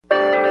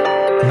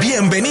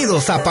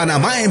Bienvenidos a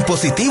Panamá en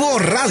Positivo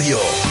Radio.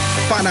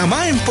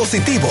 Panamá en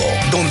Positivo,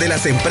 donde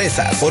las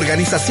empresas,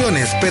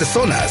 organizaciones,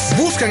 personas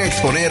buscan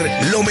exponer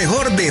lo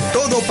mejor de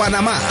todo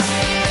Panamá.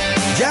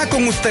 Ya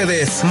con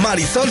ustedes,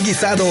 Marisol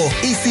Guisado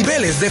y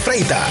Cibeles de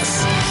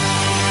Freitas.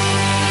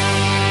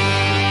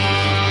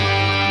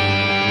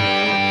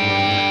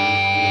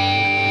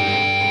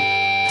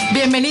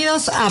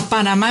 Bienvenidos a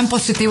Panamá en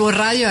Positivo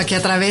Radio, aquí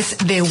a través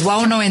de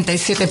WOW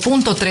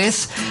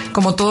 97.3,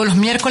 como todos los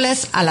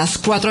miércoles a las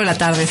 4 de la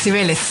tarde.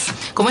 Cibeles.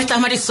 ¿Cómo estás,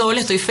 Marisol?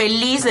 Estoy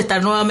feliz de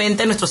estar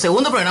nuevamente en nuestro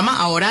segundo programa,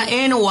 ahora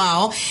en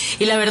WOW.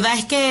 Y la verdad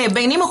es que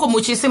venimos con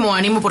muchísimo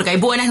ánimo porque hay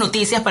buenas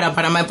noticias para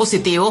Panamá en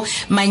Positivo.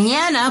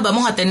 Mañana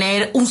vamos a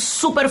tener un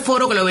super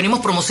foro que lo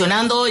venimos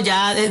promocionando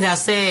ya desde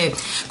hace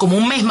como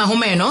un mes más o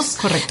menos.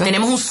 Correcto.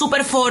 Tenemos un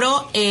super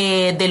foro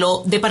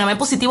de Panamá en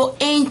Positivo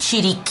en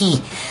Chiriquí.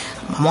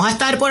 Vamos a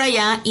estar por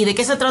allá. ¿Y de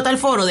qué se trata el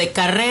foro? De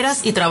carreras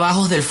y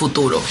trabajos del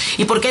futuro.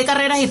 ¿Y por qué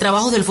carreras y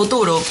trabajos del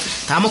futuro?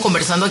 Estábamos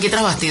conversando aquí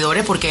tras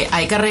bastidores porque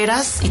hay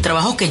carreras y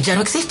trabajos que ya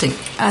no existen.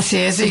 Así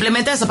es.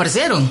 Simplemente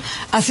desaparecieron.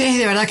 Así es,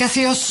 de verdad que ha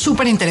sido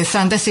súper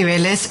interesante,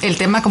 Cibeles, el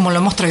tema como lo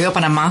hemos traído a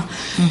Panamá.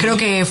 Uh-huh. Creo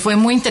que fue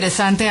muy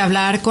interesante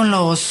hablar con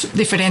los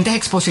diferentes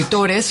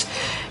expositores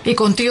y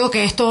contigo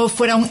que esto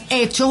fuera un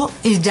hecho,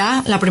 y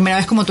ya la primera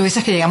vez, como tú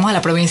dices, que llegamos a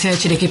la provincia de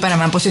Chiriquí,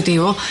 Panamá en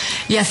Positivo,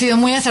 y ha sido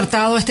muy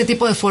acertado este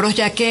tipo de foros,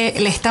 ya que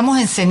le estamos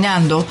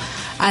enseñando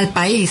al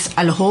país,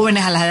 a los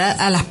jóvenes,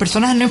 a las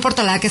personas, no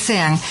importa la edad que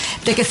sean,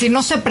 de que si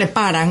no se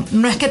preparan,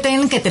 no es que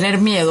tengan que tener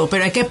miedo,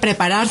 pero hay que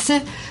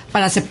prepararse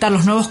para aceptar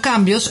los nuevos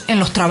cambios en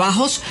los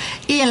trabajos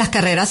y en las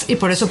carreras, y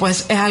por eso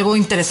pues es algo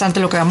interesante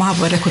lo que vamos a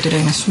poder discutir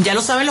en eso. Ya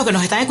lo saben los que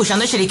nos están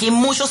escuchando en Chiriquí,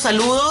 muchos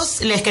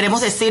saludos. Les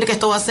queremos decir que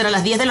esto va a ser a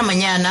las 10 de la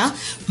mañana,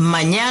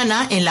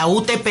 mañana en la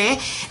UTP.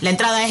 La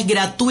entrada es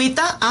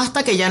gratuita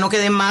hasta que ya no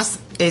queden más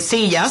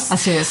sillas.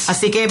 Así es.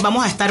 Así que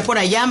vamos a estar por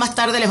allá. Más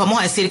tarde les vamos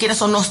a decir quiénes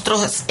son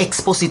nuestros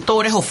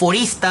expositores o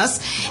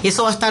foristas, y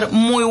eso va a estar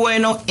muy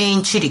bueno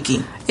en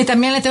Chiriquí. Y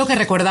también le tengo que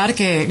recordar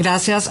que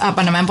gracias a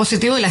Panamá en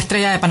Positivo y la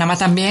Estrella de Panamá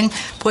también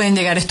pueden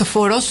llegar estos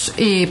foros,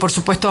 y por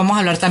supuesto vamos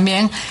a hablar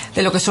también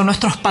de lo que son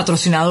nuestros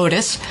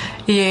patrocinadores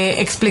y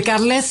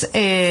explicarles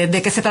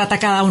de qué se trata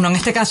cada uno. En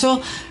este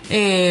caso,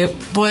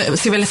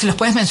 si los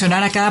puedes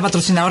mencionar a cada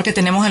patrocinador que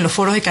tenemos en los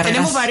foros y carreras.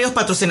 Tenemos varios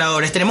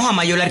patrocinadores. Tenemos a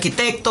Mayol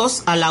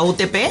Arquitectos, a la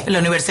UTP, la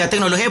Universidad de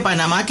Tecnología de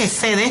Panamá, que es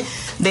sede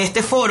de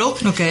este foro.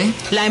 Okay.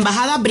 La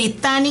Embajada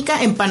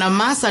Británica en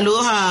Panamá.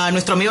 Saludos a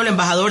nuestro amigo el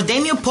embajador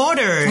Damien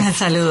Porter.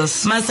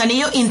 Saludos.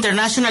 Manzanillo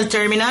International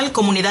Terminal,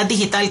 Comunidad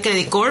Digital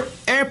Credit Corp,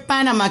 Air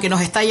Panamá, que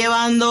nos está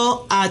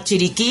llevando a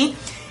Chiriquí,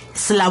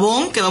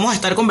 Slavón, que vamos a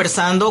estar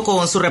conversando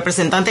con su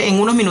representante en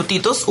unos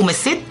minutitos,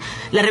 Umesit,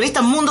 la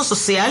revista Mundo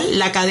Social,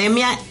 la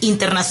Academia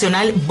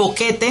Internacional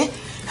Boquete,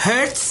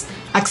 Hertz,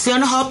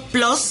 Acción Hub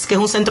Plus, que es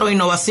un centro de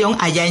innovación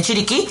allá en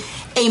Chiriquí,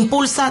 e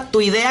Impulsa tu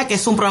Idea, que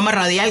es un programa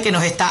radial que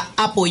nos está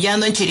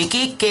apoyando en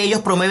Chiriquí, que ellos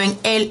promueven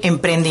el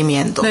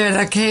emprendimiento. De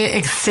verdad que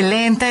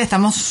excelente,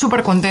 estamos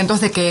súper contentos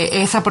de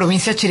que esa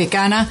provincia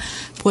chiricana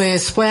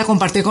pues pueda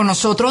compartir con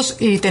nosotros,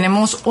 y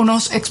tenemos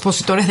unos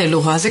expositores de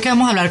lujo, así que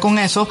vamos a hablar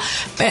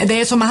de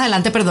eso más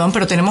adelante,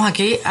 pero tenemos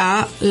aquí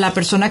a la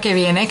persona que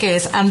viene, que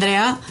es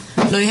Andrea,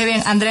 lo dije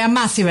bien, Andrea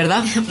Massi,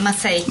 ¿verdad?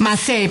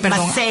 Massey,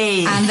 perdón.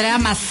 Andrea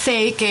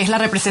Massey, que es la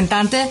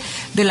representante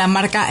de la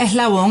marca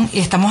Eslabón, y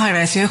estamos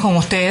agradecidos con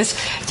ustedes,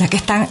 ya que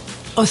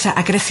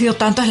ha crecido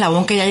tanto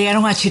Eslabón que ya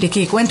llegaron a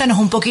Chiriquí. Cuéntanos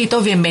un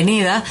poquito,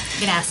 bienvenida.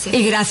 Gracias.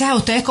 Y gracias a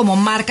ustedes como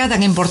marca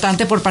tan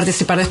importante por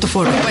participar de estos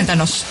foros.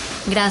 Cuéntanos.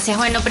 Gracias.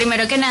 Bueno,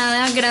 primero que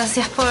nada,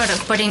 gracias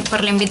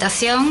por la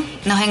invitación.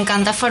 Nos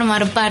encanta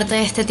formar parte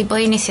de este tipo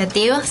de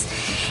iniciativas.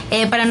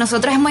 Para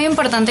nosotros es muy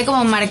importante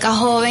como marca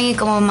joven y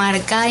como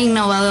marca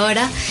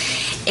innovadora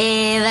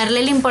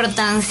darle la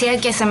importancia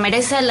que se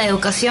merece a la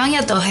educación y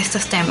a todos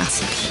estos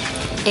temas.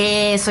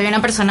 Soy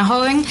una persona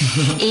joven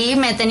y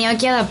me he tenido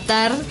que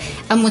adaptar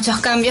a muchos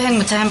cambios en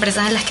muchas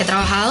empresas en las que he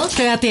trabajado.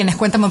 ¿Qué edad tienes?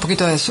 Cuéntame un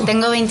poquito de eso.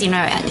 Tengo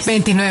 29 años.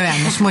 29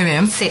 años, muy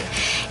bien. Sí.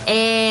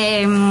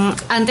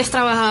 Antes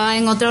trabajaba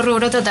en otro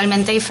rubro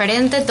totalmente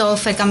diferente, todo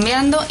fue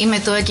cambiando y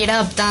me tuve que ir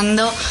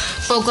adaptando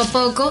poco a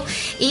poco,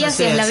 y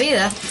así es la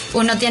vida.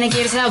 Uno tiene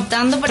que irse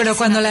adaptando. Pero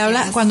cuando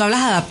hablas de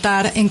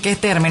adaptar, ¿en qué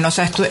términos? O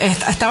sea,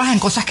 ¿estabas en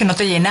cosas que no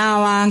te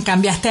llenaban?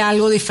 ¿Cambiaste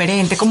algo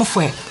diferente? ¿Cómo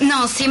fue?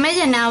 No, sí me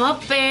llenaba,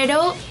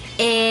 pero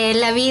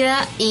la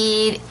vida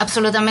y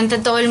absolutamente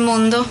todo el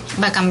mundo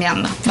va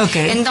cambiando.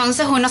 Okay.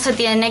 Entonces uno se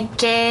tiene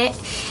que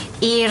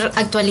ir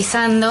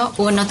actualizando,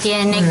 uno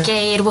tiene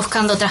que ir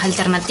buscando otras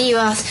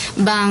alternativas,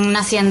 van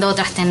naciendo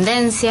otras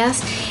tendencias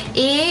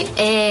y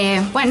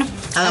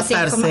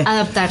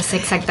adaptarse,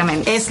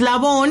 exactamente.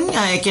 Eslabón,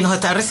 que nos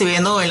está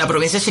recibiendo en la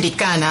provincia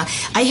chiricana,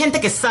 hay gente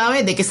que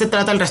sabe de qué se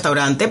trata el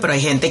restaurante, pero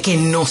hay gente que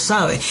no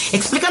sabe.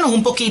 Explícanos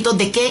un poquito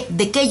de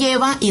qué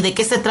lleva y de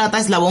qué se trata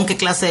Eslabón, qué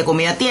clase de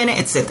comida tiene,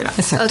 etcétera.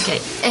 Ok,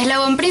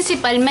 Eslabón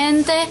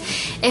principalmente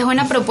es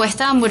una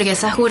propuesta de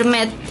hamburguesas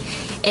gourmet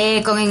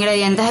con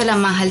ingredientes de la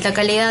más alta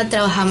calidad.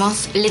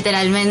 Trabajamos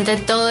literalmente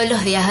todos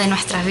los días de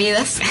nuestras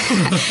vidas,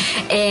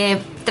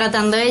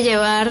 tratando de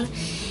llevar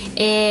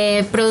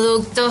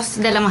productos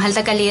de la más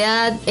alta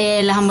calidad,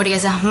 las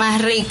hamburguesas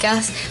más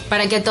ricas,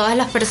 para que todas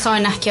las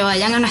personas que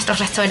vayan a nuestros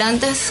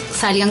restaurantes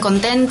salgan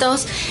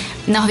contentos,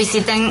 nos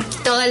visiten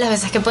todas las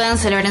veces que puedan,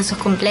 celebren sus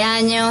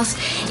cumpleaños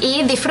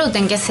y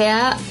disfruten, que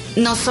sea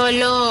no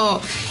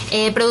solo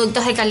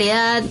productos de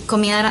calidad,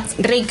 comida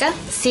rica,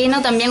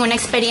 sino también una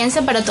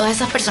experiencia para todas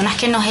esas personas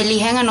que nos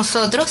eligen a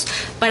nosotros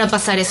para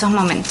pasar esos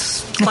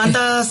momentos.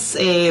 ¿Cuántas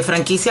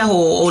franquicias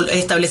o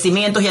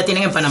establecimientos ya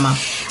tienen en Panamá?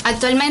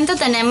 Actualmente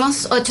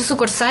tenemos 8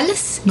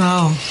 sucursales.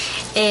 Wow.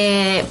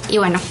 Y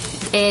bueno,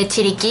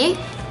 Chiriquí,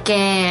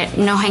 que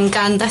nos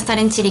encanta estar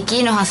en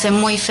Chiriquí, nos hace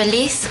muy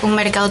feliz, un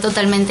mercado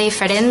totalmente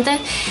diferente,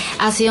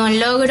 ha sido un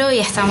logro y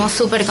estamos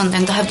súper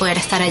contentos de poder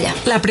estar allá.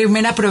 La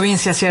primera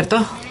provincia,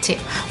 ¿cierto? Sí.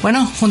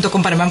 Bueno, junto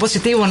con Panamá en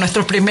Positivo,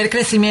 nuestro primer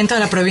crecimiento de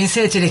la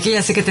provincia de Chiriquí,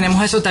 así que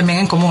tenemos eso también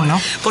en común, ¿no?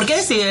 ¿Por qué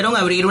decidieron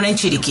abrir una en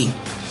Chiriquí?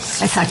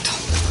 Exacto.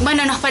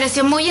 Bueno, nos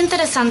pareció muy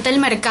interesante el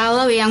mercado,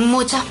 habían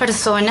muchas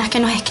personas que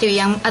nos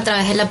escribían a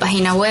través de la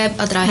página web,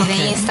 a través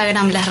de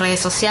Instagram, las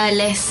redes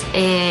sociales,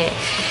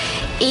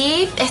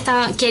 y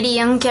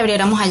querían que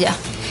abriéramos allá.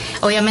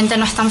 Obviamente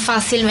no es tan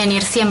fácil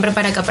venir siempre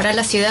para acá, para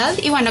la ciudad,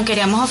 y bueno,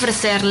 queríamos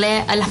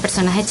ofrecerle a las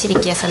personas de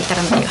Chiriquí esa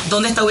alternativa.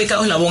 ¿Dónde está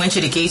ubicado Eslabón en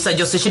Chiriquí? O sea,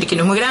 yo sé Chiriquí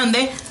no es muy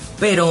grande,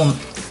 pero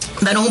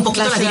danos un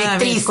poquito las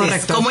directrices.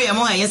 Correcto. ¿Cómo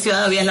llamamos ahí en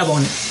Ciudad de Vía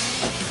Eslabón?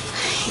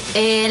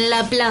 En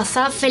la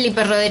Plaza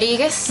Felipe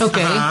Rodríguez. Ok.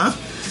 Ajá.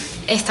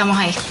 Estamos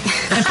ahí.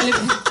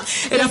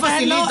 Era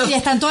facilito. Y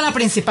está en toda la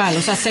principal,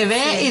 o sea, se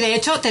ve, sí. Y de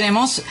hecho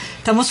estamos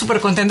súper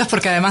contentos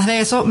porque además de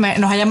eso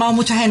nos ha llamado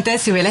mucha gente de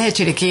Cibeles de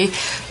Chiriquí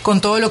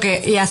con todo lo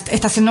que, y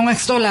está haciendo un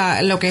éxito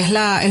lo que es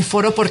el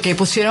Foro, porque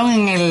pusieron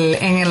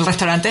en el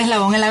restaurante de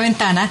Eslabón en la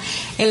ventana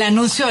el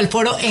anuncio del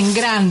Foro en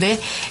grande,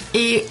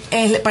 y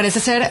parece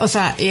ser, o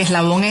sea, y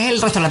Eslabón es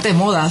el restaurante de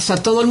moda, o sea,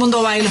 todo el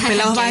mundo va y los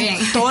pelados van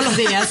todos los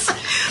días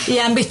y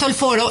han visto el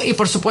Foro, y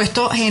por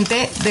supuesto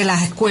gente de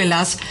las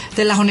escuelas,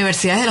 de las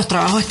universidades, de los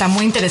trabajos están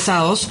muy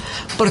interesados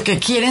porque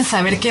quieren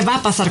saber qué va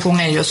a pasar con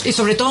ellos, y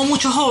sobre todo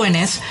muchos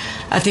jóvenes,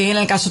 a ti en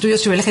el caso tuyo,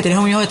 Cibeles, que tienes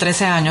un hijo de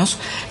 13 años,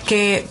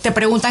 que te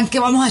preguntan qué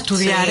vamos a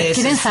estudiar,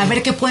 quieren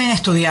saber qué pueden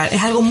estudiar,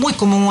 es algo muy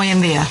común hoy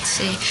en día.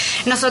 Sí,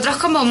 nosotros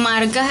como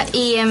marcas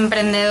y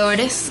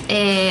emprendedores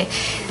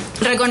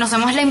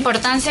reconocemos la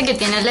importancia que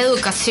tiene la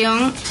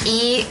educación,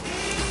 y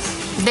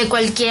de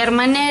cualquier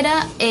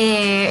manera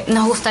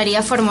nos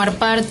gustaría formar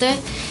parte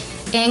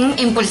en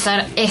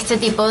impulsar este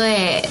tipo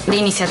de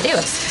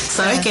iniciativas.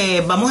 Sabes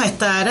que vamos a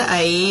estar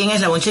ahí en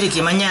Eslabón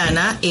Chiriquí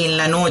mañana en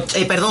la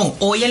noche,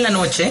 hoy en la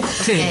noche.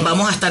 Sí.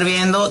 Vamos a estar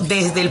viendo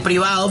desde el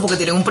privado, porque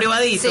tienen un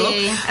privadito.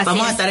 Sí,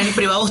 vamos a estar en el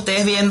privado,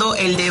 ustedes viendo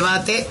el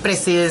debate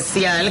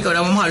presidencial, que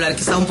ahora vamos a hablar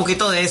quizás un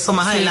poquito de eso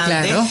más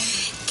adelante. Claro.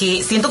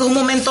 Que siento que es un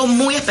momento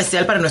muy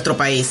especial para nuestro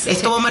país.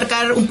 Esto va a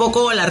marcar un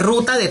poco la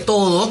ruta de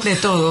todo. De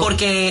todo.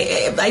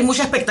 Porque hay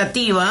mucha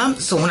expectativa,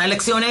 son unas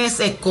elecciones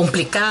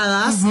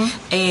complicadas,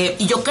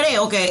 y yo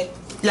creo que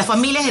las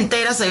familias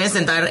enteras se deben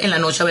sentar en la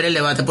noche a ver el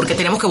debate, porque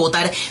tenemos que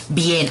votar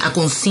bien, a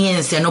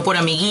conciencia, no por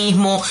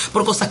amiguismo,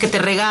 por cosas que te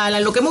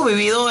regalan, lo que hemos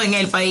vivido en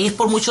el país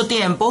por mucho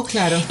tiempo.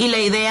 Claro. Y la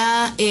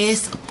idea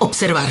es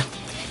observar,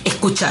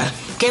 escuchar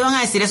qué van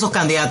a decir esos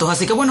candidatos.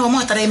 Así que bueno, vamos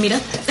a estar ahí, mira,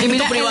 en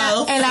tu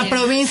privado. En la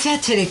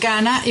provincia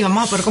chiricana, y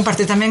vamos a poder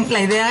compartir también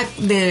la idea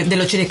de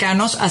los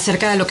chiricanos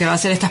acerca de lo que va a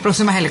ser estas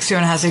próximas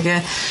elecciones. Así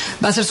que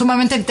va a ser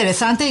sumamente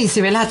interesante, y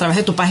Cibeles, a través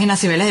de tu página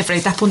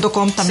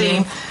cibelesdefreitas.com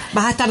también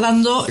vas a estar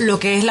dando lo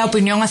que es la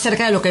opinión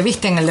acerca de lo que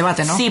viste en el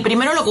debate, ¿no? Sí,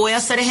 primero lo que voy a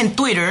hacer es en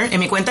Twitter,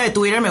 en mi cuenta de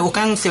Twitter, me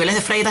buscan Cibeles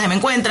de Freitas y me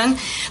encuentran.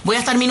 Voy a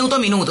estar minuto a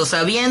minuto, o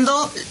sea,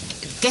 viendo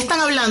qué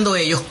están hablando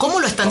ellos, cómo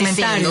lo están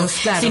diciendo,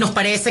 claro. Si nos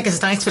parece que se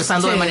están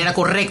expresando de manera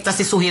correcta,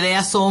 si sus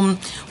ideas son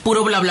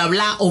puro bla bla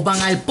bla o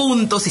van al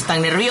punto, si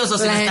están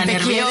nerviosos, si no están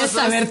nerviosos. Quiere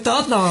saber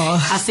todo.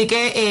 Así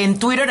que en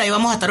Twitter ahí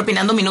vamos a estar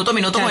opinando minuto a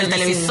minuto, con el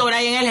televisor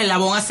ahí en el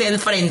eslabón hacia el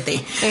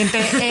frente.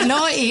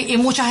 No, y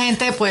mucha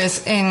gente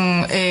pues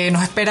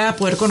nos espera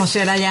poder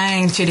conocer allá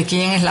en Chiriquí,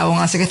 en Eslabón,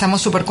 así que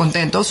estamos súper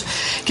contentos.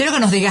 Quiero que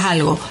nos digas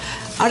algo.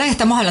 Ahora que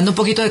estamos hablando un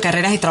poquito de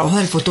carreras y trabajos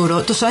del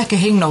futuro, tú sabes que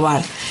es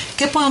innovar.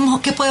 ¿Qué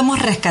podemos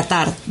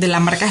rescatar de la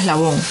marca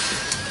Eslabón?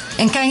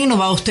 ¿En qué han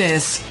innovado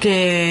ustedes?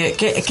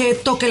 ¿Qué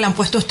toque le han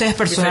puesto ustedes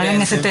personal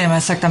en ese tema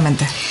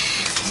exactamente?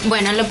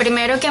 Bueno, lo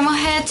primero que hemos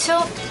hecho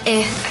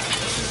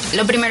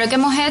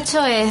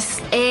es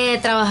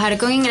trabajar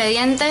con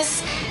ingredientes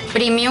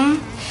premium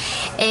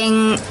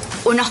en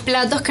unos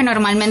platos que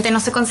normalmente no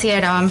se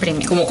consideraban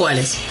premium. ¿Cómo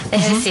cuáles?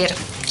 Es decir,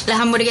 las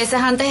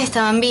hamburguesas antes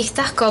estaban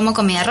vistas como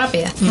comida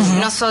rápida.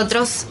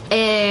 Nosotros,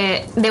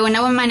 de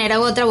una manera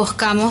u otra,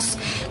 buscamos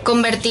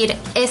convertir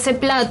ese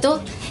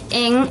plato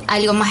en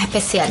algo más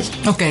especial.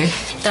 Okay.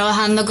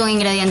 Trabajando con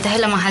ingredientes de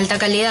la más alta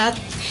calidad.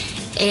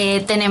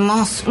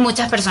 tenemos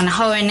muchas personas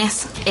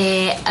jóvenes.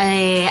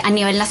 A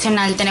nivel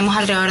nacional tenemos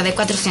alrededor de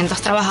 400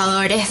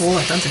 trabajadores.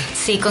 Bastante.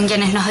 Sí, con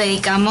quienes nos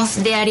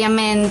dedicamos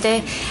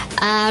diariamente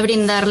a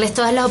brindarles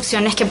todas las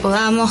opciones que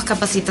podamos,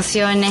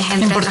 capacitaciones,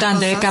 entre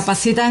Importante, otras cosas.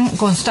 capacitan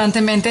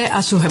constantemente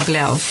a sus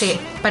empleados. Sí,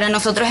 para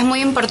nosotros es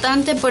muy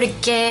importante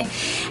porque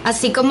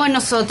así como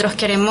nosotros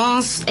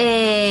queremos,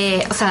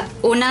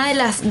 uno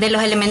de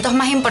los elementos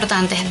más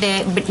importantes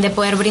de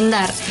poder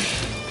brindar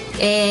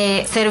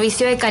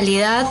servicio de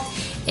calidad,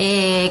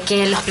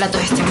 que los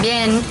platos estén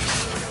bien,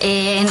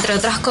 entre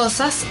otras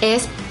cosas,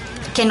 es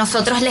que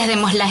nosotros les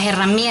demos las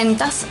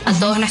herramientas a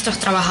todos nuestros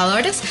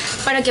trabajadores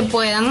para que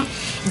puedan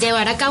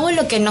llevar a cabo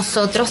lo que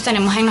nosotros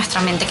tenemos en nuestra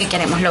mente que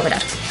queremos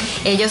lograr.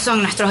 Ellos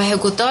son nuestros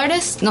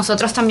ejecutores,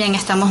 nosotros también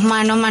estamos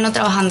mano a mano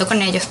trabajando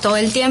con ellos todo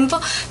el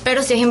tiempo,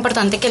 pero sí es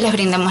importante que les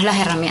brindemos las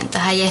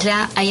herramientas.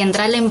 Ahí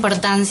entra la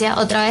importancia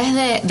otra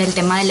vez del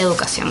tema de la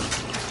educación.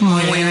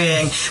 Muy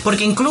bien,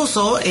 porque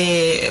incluso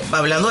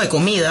hablando de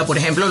comida, por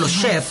ejemplo, los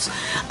chefs,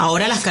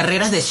 ahora las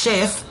carreras de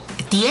chef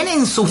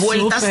tienen sus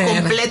vueltas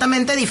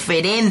completamente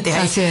diferentes.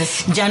 Así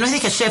es. Ya no es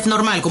de que chef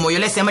normal, como yo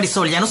le decía a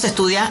Marisol, ya no se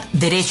estudia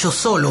derecho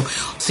solo,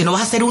 sino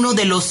vas a ser uno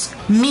de los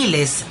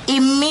miles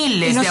y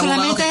miles de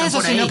abogados que están por ahí. Y no solamente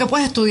eso, sino que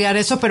puedes estudiar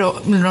eso,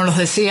 pero nos los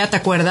decía, ¿te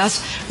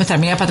acuerdas? Nuestra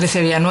amiga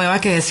Patricia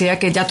Villanueva, que decía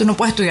que ya tú no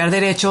puedes estudiar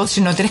derecho,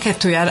 sino tienes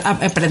que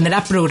aprender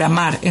a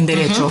programar en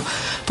derecho.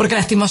 Porque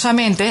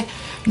lastimosamente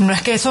no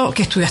es que eso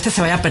que estudiaste se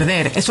vaya a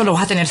perder, eso lo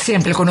vas a tener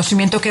siempre, el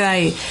conocimiento queda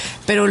ahí,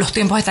 pero los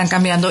tiempos están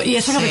cambiando y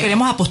eso es lo que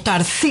queremos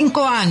apostar.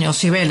 5 años,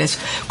 Cibeles.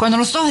 Cuando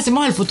nosotros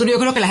decimos el futuro, yo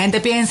creo que la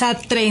gente piensa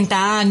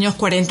 30 años,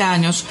 40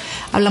 años,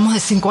 hablamos de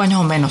 5 años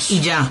o menos.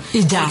 Y ya.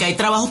 Porque hay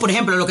trabajos, por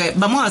ejemplo,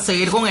 vamos a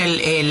seguir con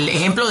el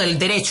ejemplo del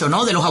derecho,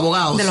 ¿no? De los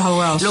abogados. De los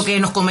abogados. Lo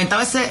que nos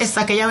comentaba es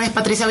aquella vez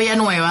Patricia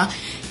Villanueva,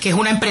 que es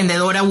una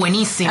emprendedora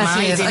buenísima.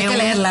 Así es, y tiene hay que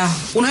leerla.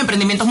 Unos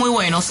emprendimientos muy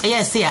buenos. Ella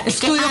decía...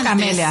 Estudio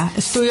Camelia.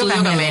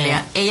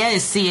 Ella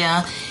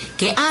decía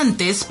que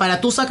antes,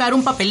 para tú sacar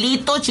un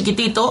papelito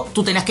chiquitito,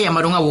 tú tenías que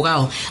llamar a un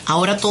abogado.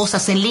 Ahora todo se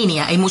hace en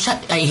línea.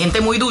 Hay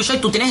gente muy ducha y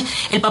tú tienes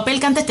el papel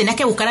que antes tenías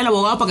que buscar al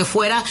abogado para que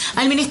fuera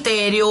al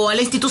ministerio o a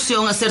la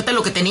institución a hacerte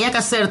lo que tenía que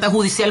hacerte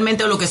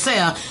judicialmente o lo que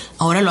sea.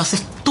 Ahora lo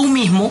haces tú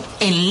mismo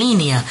en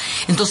línea.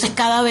 Entonces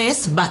cada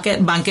vez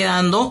van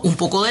quedando un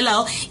poco de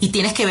lado y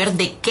tienes que ver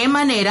de qué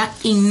manera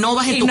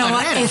innovas en tu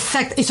carrera.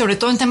 Exacto. Y sobre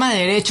todo en temas de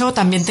derecho,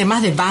 también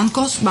temas de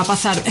bancos va a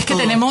pasar. Es que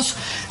tenemos,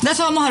 de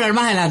eso vamos a hablar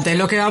más adelante,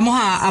 lo que vamos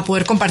a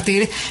poder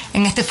compartir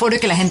en este foro y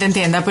que la gente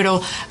entienda,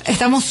 pero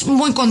estamos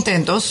muy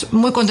contentos,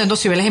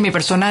 Cibeles, y mi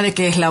persona, de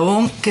que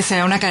Eslabón, que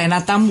sea una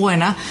cadena tan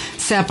buena,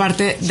 sea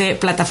parte de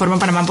Plataforma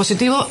Panamá en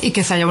Positivo y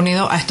que se haya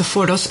unido a estos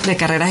foros de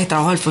carreras y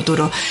trabajos del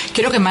futuro.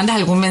 Quiero que mandes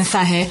algún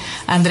mensaje,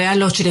 Andrea, a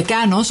los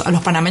chiricanos, a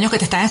los panameños que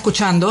te están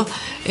escuchando,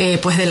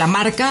 pues de la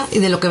marca y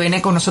de lo que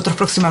viene con nosotros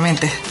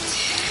próximamente.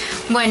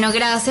 Bueno,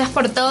 gracias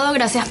por todo,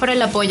 gracias por el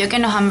apoyo que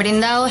nos han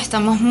brindado.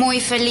 Estamos muy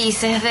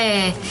felices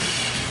de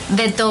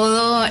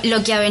todo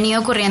lo que ha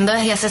venido ocurriendo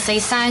desde hace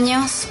 6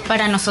 años.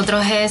 Para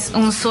nosotros es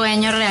un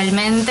sueño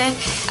realmente.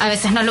 A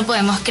veces no lo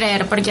podemos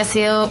creer porque ha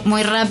sido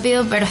muy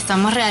rápido, pero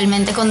estamos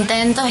realmente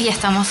contentos y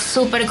estamos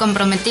súper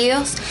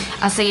comprometidos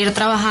a seguir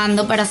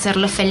trabajando para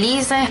hacerlos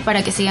felices,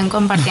 para que sigan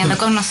compartiendo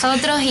con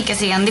nosotros y que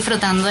sigan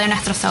disfrutando de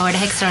nuestros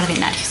sabores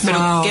extraordinarios.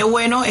 Pero qué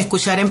bueno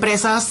escuchar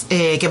empresas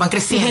que van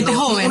creciendo. Y gente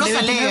joven, Uno de se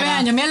 29 alegra.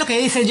 años. Mira lo que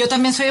dice, yo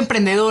también soy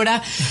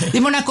emprendedora.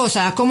 Dime una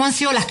cosa, ¿cómo han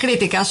sido las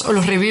críticas o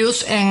los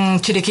reviews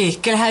en Chiriquí?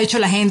 ¿Qué les ha dicho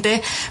la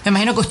gente? Me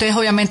imagino que ustedes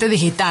obviamente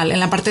digital, en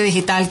la parte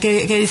digital,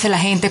 ¿qué dice la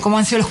gente? ¿Cómo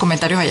han sido los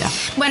comentarios allá?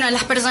 Bueno, a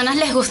las personas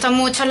les gusta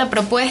mucho la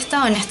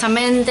propuesta,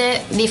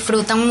 honestamente,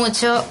 disfrutan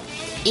mucho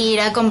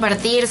ir a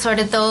compartir,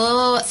 sobre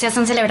todo se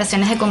hacen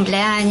celebraciones de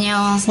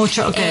cumpleaños,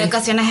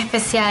 ocasiones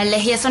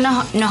especiales, y eso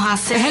nos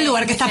hace... Es el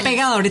lugar que está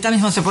pegado ahorita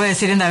mismo, se puede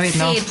decir, en David,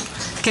 ¿no? Sí.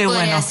 Qué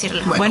bueno.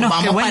 Decirlo. Bueno,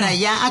 vamos qué bueno para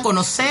allá a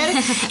conocer.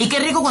 Y qué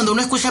rico cuando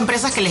uno escucha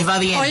empresas que les va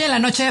bien. Hoy en la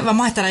noche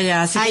vamos a estar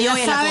allá. Así que ya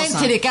saben,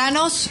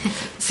 chiricanos,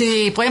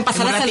 si pueden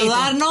pasar a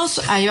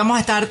saludarnos, ahí vamos a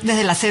estar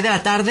desde las 6 de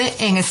la tarde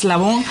en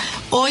Eslabón.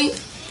 Hoy,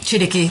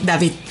 Chiriquí,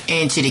 David.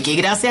 En Chiriquí,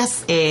 gracias,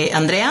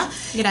 Andrea.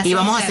 Gracias. Y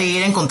vamos a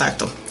seguir en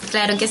contacto.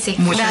 Claro que sí.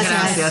 Muchas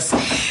gracias.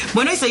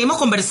 Bueno, y seguimos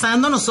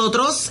conversando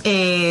nosotros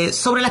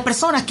sobre las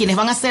personas quienes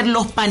van a ser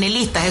los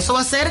panelistas. Eso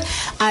va a ser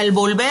al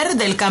volver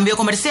del cambio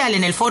comercial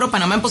en el Foro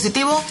Panamá en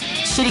Positivo,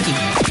 Chiriquí.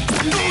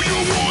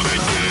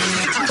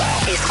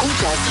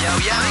 Escuchas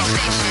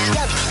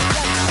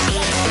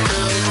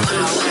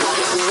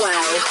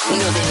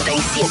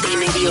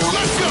 97.5.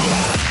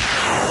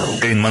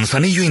 En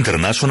Manzanillo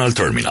International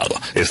Terminal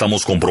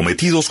estamos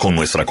comprometidos con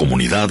nuestra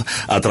comunidad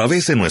a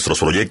través de nuestros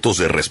proyectos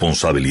de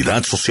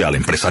responsabilidad social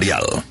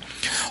empresarial.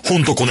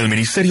 Junto con el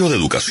Ministerio de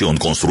Educación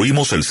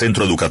construimos el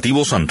Centro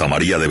Educativo Santa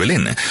María de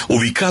Belén,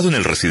 ubicado en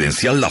el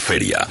residencial La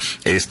Feria.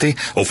 Este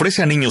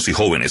ofrece a niños y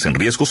jóvenes en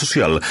riesgo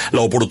social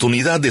la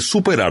oportunidad de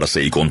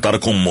superarse y contar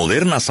con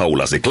modernas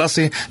aulas de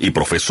clase y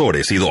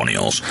profesores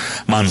idóneos.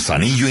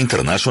 Manzanillo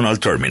International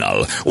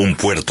Terminal, un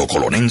puerto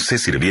colonense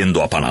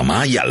sirviendo a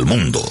Panamá y al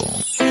mundo.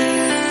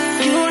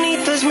 Qué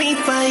bonito es mi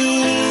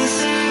país.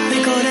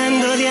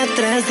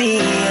 tras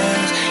día,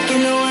 que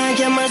no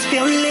haya más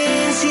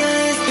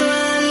violencia, esto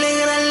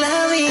alegra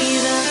la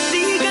vida.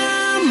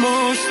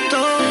 Digamos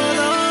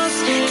todos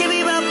que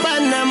viva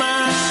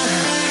Panamá,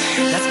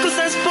 las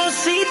cosas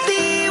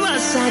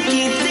positivas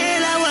aquí te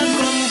la voy a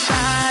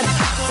contar.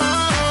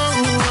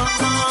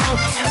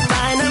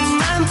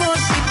 Panamá en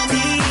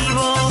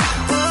positivo.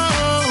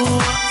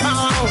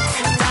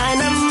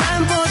 Panamá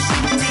en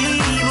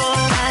positivo.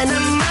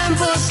 Panamá en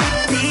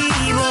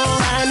positivo.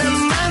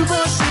 Panamá en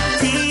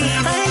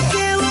positivo. Ay,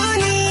 qué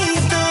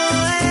bonito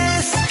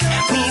es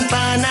mi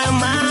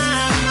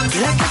Panamá, que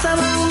las cosas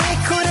van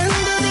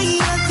mejorando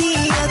día a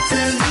día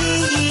tras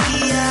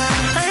día.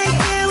 Ay,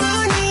 qué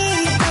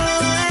bonito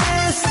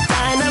es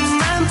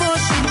Panamá en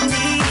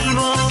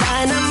positivo.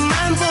 Panamá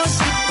en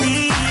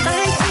positivo.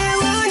 Ay, qué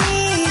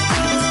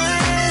bonito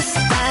es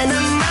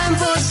Panamá en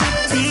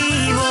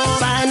positivo.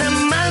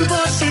 Panamá en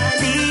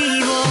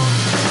positivo.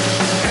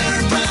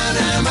 Air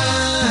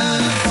Panamá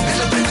es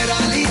la primera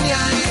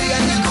línea aérea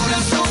en el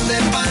corazón de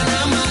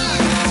Panamá,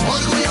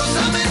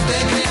 orgullosamente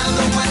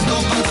creando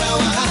puestos para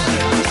trabajar.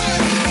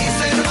 Mis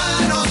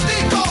hermanos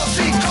ticos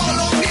y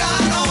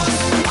colombianos,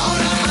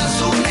 ahora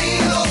más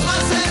unidos,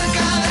 más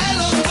cerca de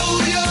los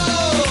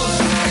tuyos.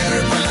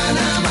 Air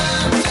Panamá,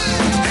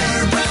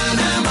 Air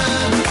Panamá,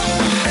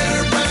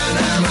 Air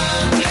Panamá,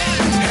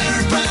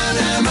 Air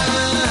Panamá,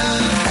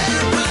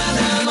 Air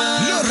Panamá.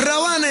 Los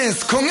Rabanes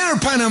con Air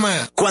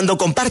Panamá. Cuando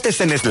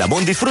compartes en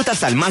Eslabón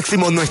disfrutas al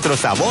máximo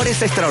nuestros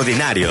sabores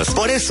extraordinarios.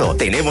 Por eso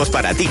tenemos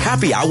para ti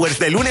happy hours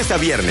de lunes a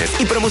viernes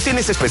y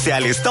promociones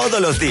especiales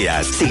todos los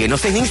días.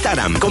 Síguenos en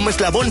Instagram como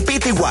Eslabón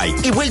Pty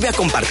y vuelve a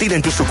compartir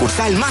en tu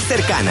sucursal más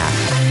cercana.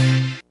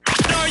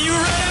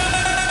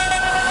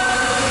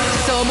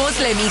 Somos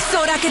la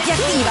emisora que te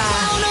activa.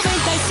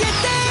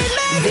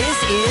 This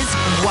is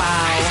Wow.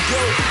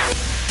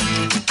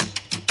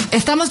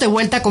 Estamos de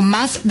vuelta con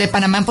más de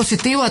Panamá en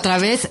Positivo a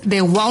través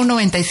de Wow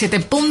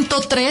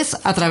 97.3,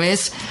 a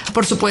través,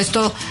 por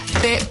supuesto,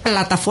 de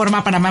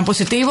plataforma Panamá en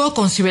Positivo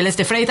con Cibeles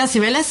de Freitas.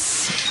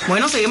 Cibeles.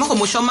 Bueno, seguimos con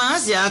mucho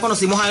más. Ya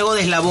conocimos algo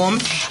de Eslabón.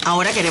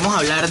 Ahora queremos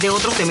hablar de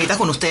otros temitas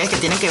con ustedes que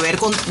tienen que ver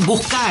con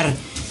buscar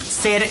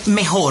ser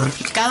mejor.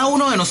 Cada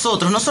uno de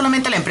nosotros, no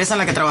solamente la empresa en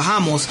la que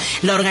trabajamos,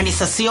 la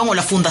organización o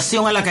la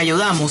fundación a la que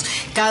ayudamos,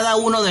 cada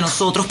uno de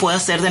nosotros puede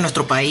hacer de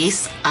nuestro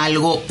país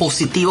algo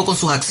positivo con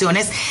sus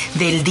acciones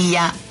del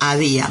día a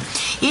día.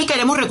 Y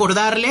queremos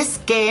recordarles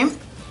que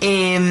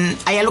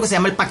hay algo que se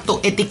llama el Pacto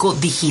Ético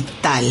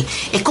Digital.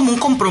 Es como un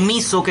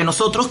compromiso que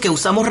nosotros que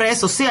usamos redes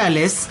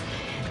sociales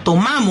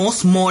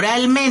tomamos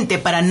moralmente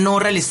para no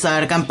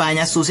realizar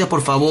campañas sucias,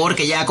 por favor,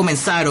 que ya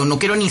comenzaron. No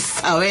quiero ni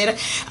saber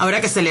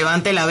ahora que se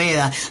levante la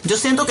veda. Yo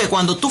siento que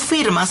cuando tú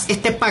firmas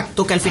este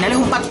pacto, que al final es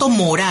un pacto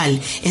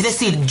moral, es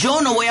decir,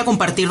 yo no voy a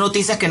compartir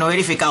noticias que no he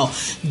verificado,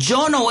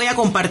 yo no voy a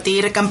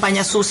compartir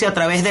campañas sucias a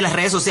través de las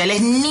redes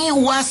sociales ni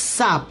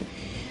WhatsApp.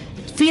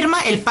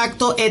 Firma el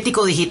Pacto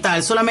Ético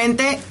Digital.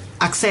 Solamente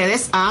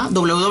accedes a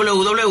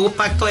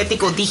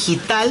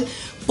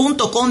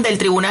www.pactoeticodigital.com del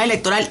Tribunal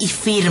Electoral y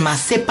firma,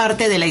 sé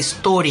parte de la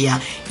historia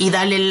y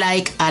dale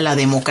like a la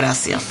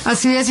democracia.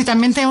 Así es, y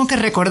también tengo que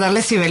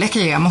recordarles, Cibeles, que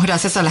llegamos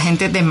gracias a la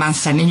gente de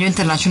Manzanillo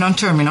International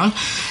Terminal.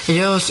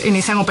 Ellos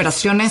inician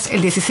operaciones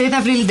el 16 de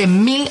abril de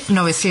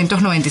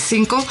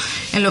 1995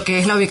 en lo que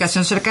es la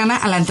ubicación cercana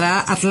a la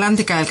entrada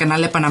atlántica del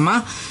Canal de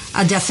Panamá,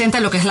 adyacente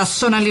a lo que es la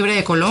zona libre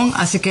de Colón.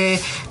 Así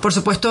que, por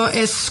supuesto,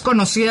 es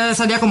conocida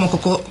esa área como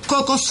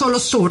Coco Solo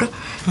Sur,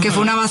 que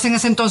fue una base en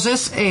ese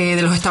entonces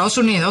de los Estados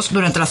Unidos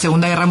durante la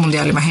Segunda Guerra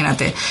Mundial,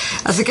 imagínate.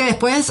 Así que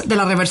después de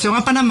la reversión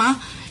a Panamá,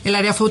 el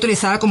área fue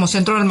utilizada como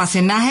centro de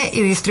almacenaje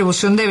y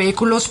distribución de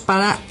vehículos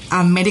para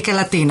América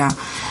Latina.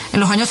 En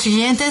los años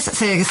siguientes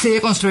se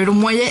decide construir un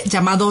muelle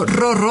llamado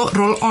RORO,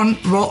 Roll On,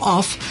 Roll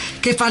Off,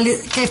 que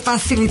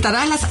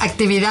facilitará las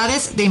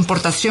actividades de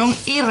importación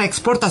y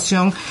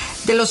reexportación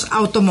de los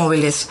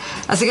automóviles.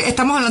 Así que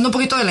estamos hablando un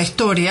poquito de la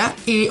historia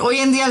y hoy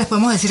en día les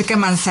podemos decir que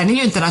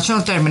Manzanillo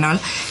International Terminal,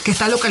 que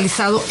está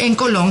localizado en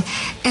Colón,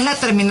 es la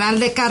terminal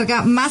de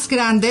carga más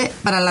grande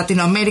para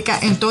Latinoamérica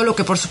en todo lo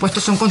que por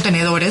supuesto son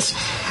contenedores.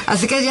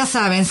 Así que ya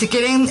saben, si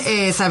quieren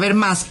saber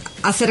más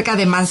acerca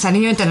de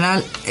Manzanillo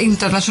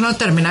International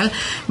Terminal,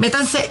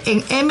 métanse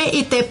en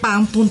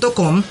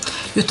mitpan.com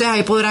y ustedes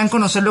ahí podrán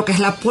conocer lo que es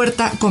la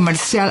puerta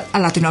comercial a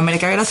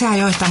Latinoamérica. Gracias a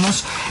ellos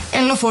estamos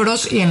en los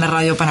foros y en la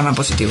radio Panamá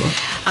Positivo.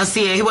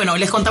 Así es, bueno,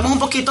 les contamos un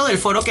poquito del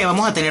foro que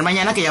vamos a tener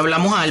mañana, que ya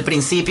hablamos al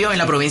principio en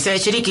la provincia de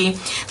Chiriquí.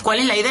 ¿Cuál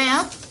es la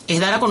idea? Es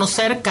dar a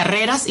conocer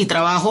carreras y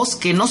trabajos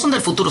que no son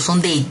del futuro,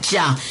 son de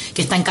ya,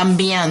 que están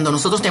cambiando.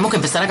 Nosotros tenemos que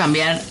empezar a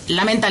cambiar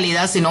la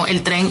mentalidad, si no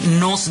el tren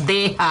nos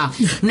deja.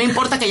 No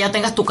importa que ya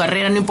tengas tu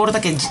carrera, no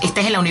importa que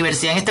estés en la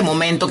universidad en este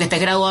momento, que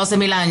estés graduado hace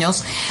 1000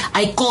 años,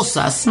 hay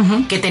cosas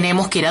que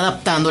tenemos que ir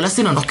adaptándolas,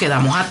 si no nos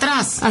quedamos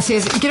atrás. Así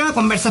es, y quiero que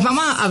conversas,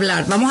 vamos a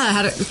hablar, vamos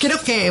a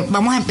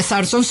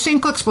empezar, son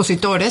 5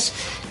 expositores,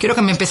 quiero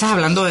que me empieces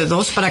hablando de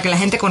 2 para que la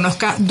gente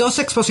conozca 2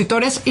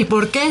 expositores y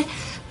por qué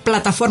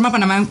plataforma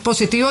Panamá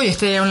Positivo, y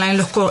este diario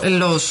online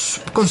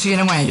los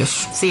consiguieron a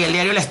ellos. Sí, el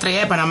diario La Estrella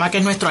de Panamá, que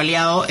es nuestro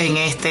aliado en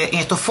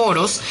estos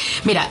foros.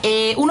 Mira,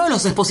 uno de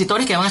los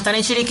expositores que van a estar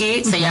en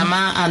Chiriquí se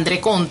llama André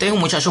Conte, un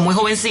muchacho muy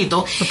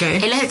jovencito.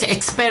 Él es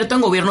experto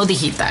en gobierno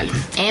digital,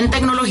 en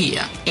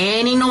tecnología,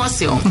 en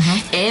innovación,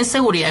 en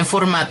seguridad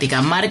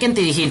informática, marketing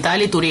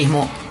digital y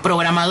turismo,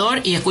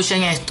 programador, y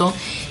escuchen esto,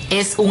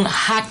 es un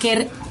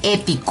hacker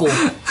ético.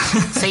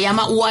 Se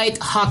llama White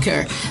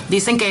Hacker.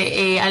 Dicen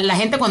que la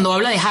gente cuando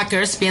habla de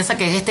hackers piensa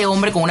que es este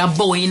hombre con una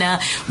boina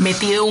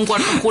metido en un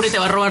cuarto oscuro y te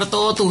va a robar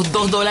todos tus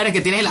 $2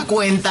 que tienes en la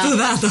cuenta.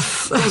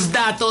 Tus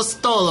datos,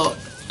 todo.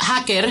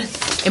 Hacker,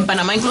 en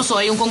Panamá incluso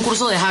hay un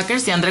concurso de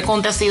hackers y André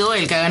Conte ha sido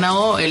el que ha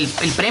ganado el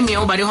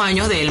premio varios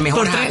años del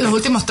mejor hacker. Los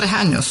últimos 3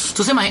 años.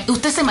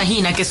 Usted se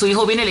imagina que su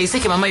hijo viene y le dice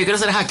que mamá, yo quiero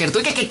ser hacker. ¿Tú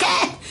qué?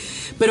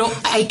 Pero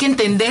hay que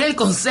entender el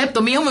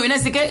concepto. Mi hijo me viene a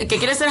decir que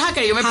quiere ser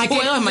hacker y yo me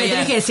puedo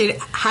desmayar. Tienes que decir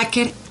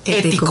hacker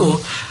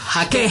ético.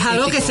 Que es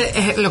algo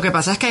que lo que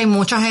pasa es que hay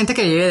mucha gente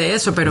que vive de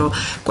eso, pero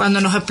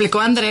cuando nos explicó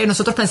André,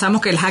 nosotros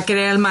pensamos que el hacker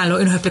era el malo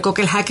y nos explicó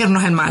que el hacker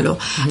no es el malo.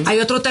 Hay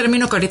otro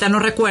término que ahorita no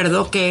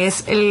recuerdo, que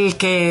es el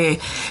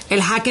que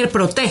el hacker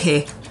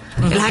protege.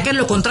 El hacker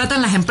lo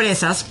contratan las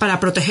empresas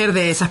para proteger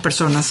de esas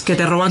personas que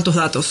te roban tus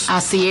datos.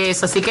 Así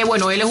es, así que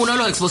bueno, él es uno de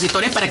los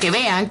expositores para que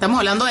vean. Estamos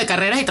hablando de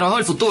carreras y trabajos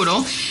del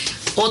futuro.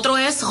 Otro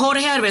es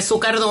Jorge Arbezú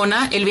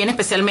Cardona. Él viene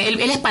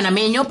especialmente, él es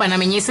panameño,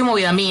 panameñísimo,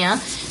 vida mía.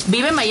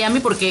 Vive en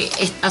Miami porque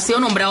ha sido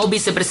nombrado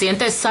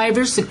vicepresidente de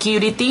Cyber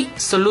Security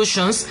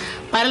Solutions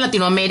para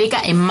Latinoamérica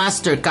en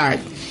Mastercard.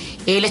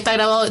 Él está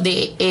graduado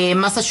de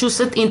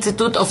Massachusetts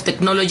Institute of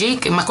Technology,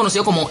 que es más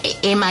conocido como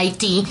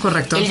MIT.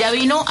 Correcto. Él ya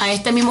vino a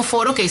este mismo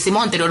foro que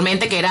hicimos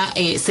anteriormente, que era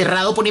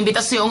cerrado por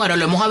invitación, ahora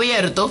lo hemos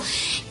abierto,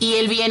 y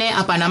él viene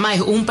a Panamá. Es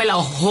un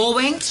pelado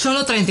joven.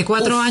 Solo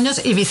 34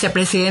 años y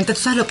vicepresidente.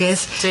 ¿Tú sabes lo que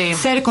es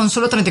ser con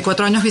solo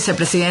 34 años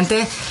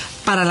vicepresidente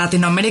para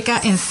Latinoamérica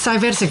en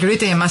Cyber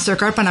Security de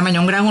Mastercard panameño?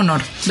 Un gran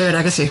honor, de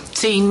verdad que sí.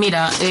 Sí,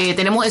 mira,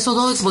 tenemos esos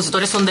dos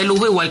expositores, son de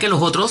lujo igual que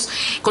los otros.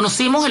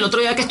 Conocimos el otro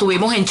día que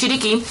estuvimos en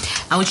Chiriquí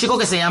a un chico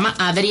que se llama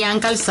Adrián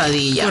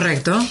Calzadilla.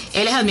 Correcto.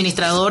 Él es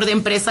administrador de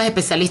empresas,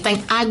 especialista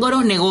en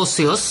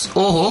agronegocios.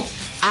 Ojo,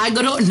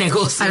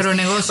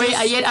 agronegocios. Oye,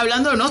 ayer,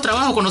 hablando de nuevos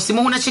trabajos,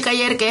 conocimos una chica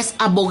ayer que es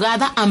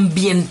abogada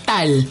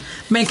ambiental.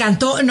 Me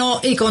encantó,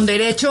 y con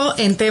derecho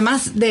en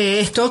temas de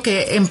esto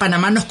que en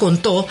Panamá nos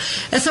contó.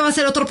 Eso va a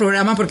ser otro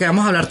programa porque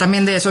vamos a hablar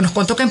también de eso. Nos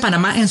contó que en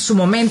Panamá en su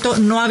momento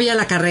no había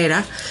la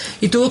carrera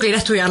y tuvo que ir a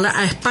estudiarla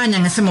a España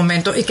en ese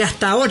momento, y que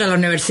hasta ahora la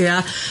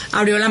universidad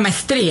abrió la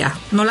maestría,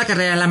 no la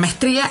carrera, la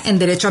maestría en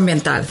derecho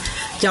ambiental.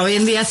 Ya hoy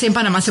en día sí en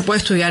Panamá se puede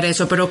estudiar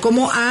eso, pero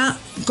cómo ha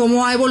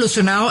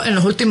evolucionado en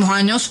los últimos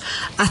años.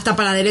 Hasta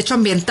para derecho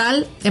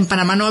ambiental en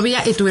Panamá no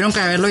había y tuvieron que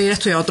haberlo ir a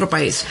estudiar a otro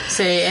país.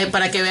 Sí,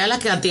 para que vean la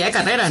cantidad de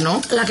carreras,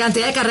 ¿no? La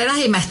cantidad de carreras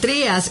y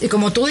maestrías. Y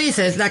como tú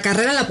dices, la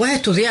carrera la puedes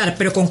estudiar,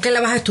 pero ¿con qué la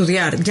vas a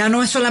estudiar? Ya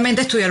no es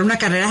solamente estudiar una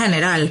carrera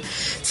general,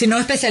 sino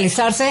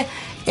especializarse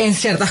en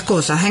ciertas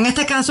cosas. En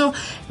este caso,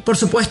 por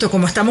supuesto,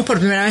 como estamos por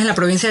primera vez en la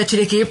provincia de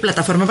Chiriquí,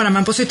 plataforma Panamá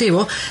en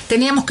Positivo,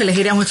 teníamos que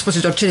elegir a un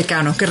expositor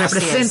chiricano que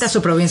represente a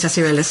su provincia,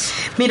 Cibeles.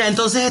 Mira,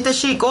 entonces este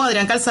chico,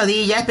 Adrián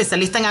Calzadilla,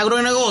 especialista en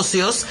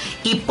agronegocios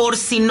y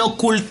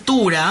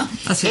porcinocultura,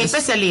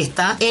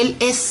 especialista, él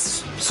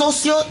es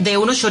socio de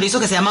unos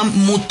chorizos que se llaman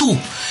Mutú,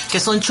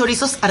 que son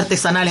chorizos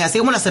artesanales, así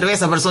como la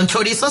cerveza, pero son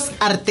chorizos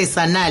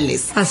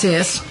artesanales. Así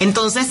es.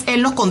 Entonces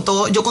él nos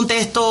contó, yo conté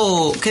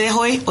esto, ¿qué es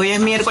hoy? Hoy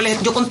es miércoles,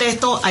 yo conté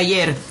esto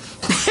ayer.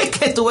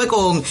 Que estuve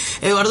con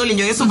Eduardo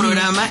Liñón en su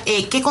programa,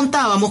 que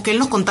contábamos, que él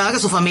nos contaba que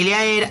su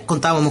familia era,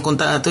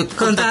 estoy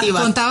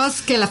contativa.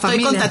 Contabas que la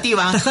familia.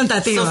 Estoy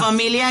contativa. Su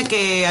familia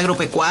que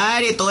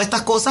agropecuaria y todas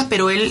estas cosas,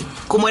 pero él,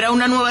 como era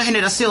una nueva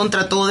generación,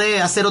 trató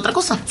de hacer otra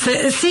cosa.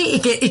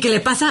 Sí, y que le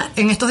pasa,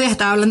 en estos días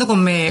estaba hablando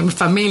con mi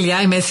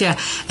familia y me decía,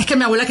 es que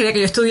mi abuela quería que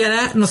yo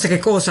estudiara no sé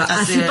qué cosa.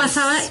 Así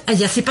pasaba,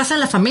 y así pasa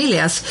en las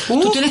familias.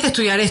 Tú tienes que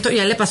estudiar esto, y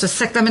a él le pasó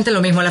exactamente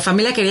lo mismo. La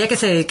familia quería que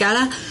se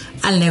dedicara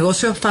al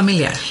negocio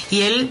familiar.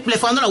 Y él le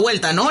fue dando la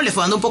vuelta, ¿no? Le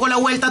fue dando un poco la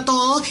vuelta a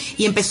todo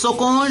y empezó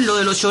con lo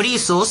de los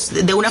chorizos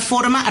de una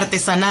forma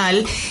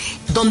artesanal,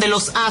 donde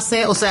los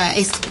hace, o sea,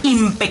 es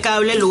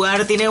impecable el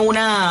lugar, tiene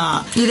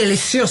una... Y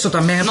delicioso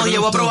también. No,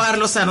 llevo a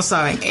probarlo, o sea, no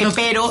saben.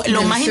 Pero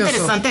lo más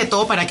interesante de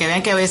todo, para que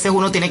vean que a veces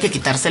uno tiene que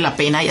quitarse la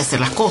pena y hacer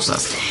las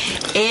cosas.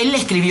 Él le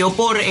escribió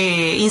por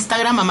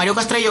Instagram a Mario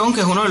Castrellón,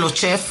 que es uno de los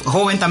chefs,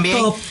 joven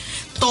también.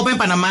 Top en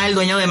Panamá, el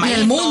dueño de Maíz. Y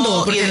el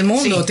mundo, porque el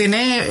mundo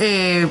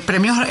tiene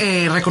premios,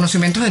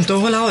 reconocimientos en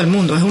todos lados del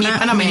mundo. Es una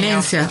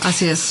eminencia,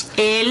 así es.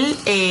 Él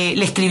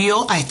le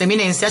escribió a esta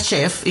eminencia,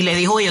 chef, y le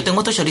dijo, oye, yo tengo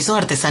estos chorizos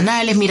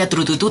artesanales, mira,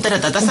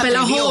 taratata. Un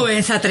pelado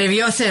joven se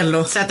atrevió a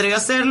hacerlo.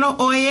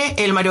 Oye,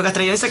 el Mario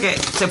Castrellón dice que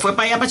se fue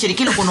para allá, para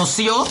Chiriquí, lo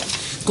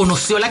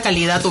conoció la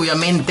calidad,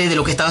 obviamente, de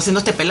lo que estaba haciendo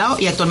este pelado,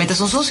 y actualmente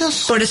son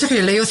socios. Por eso es que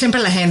yo le digo siempre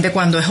a la gente,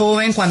 cuando es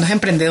joven, cuando es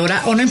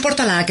emprendedora, o no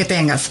importa la edad que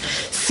tengas,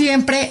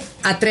 siempre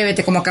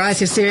atrévete, como acaba de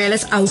decir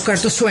Cibeles, a buscar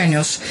tus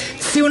sueños.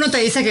 Si uno te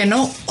dice que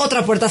no,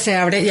 otra puerta se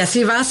abre y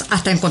así vas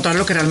hasta encontrar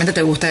lo que realmente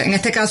te gusta. En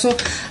este caso,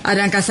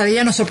 Adrián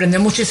Casadilla nos sorprendió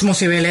muchísimo,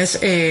 Cibeles,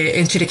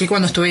 en Chiriquí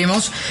cuando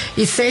estuvimos,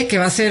 y sé que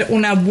va a ser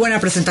una buena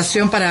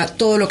presentación para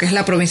todo lo que es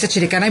la provincia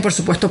chiricana y por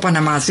supuesto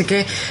Panamá. Así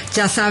que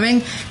ya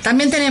saben,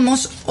 también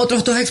tenemos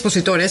otros 2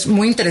 expositores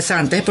muy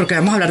interesantes porque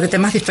vamos a hablar de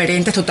temas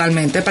diferentes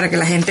totalmente para que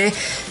la gente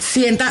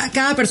sienta,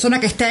 cada persona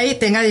que esté ahí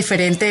tenga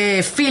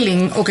diferente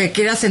feeling o que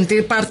quiera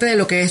sentir parte de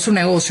lo que es su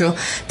negocio.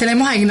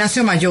 Tenemos a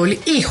Ignacio Mayoli,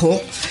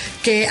 hijo,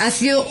 que ha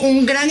sido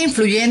un gran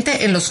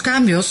influyente en los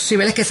cambios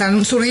civiles que se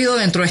han surgido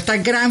dentro de esta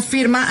gran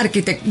firma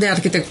de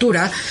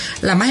arquitectura,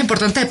 la más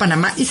importante de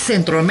Panamá y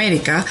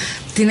Centroamérica.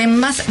 Tienen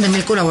más de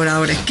 1,000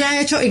 colaboradores. ¿Qué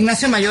ha hecho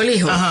Ignacio Mayoli,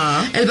 hijo?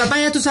 Ajá. El papá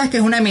ya tú sabes que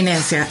es una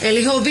eminencia. El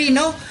hijo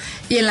vino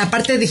y en la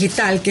parte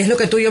digital, que es lo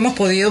que tú y yo hemos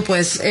podido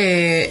pues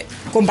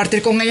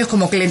compartir con ellos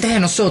como clientes de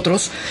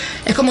nosotros,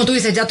 es como tú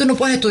dices, ya tú no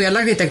puedes estudiar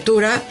la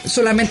arquitectura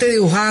solamente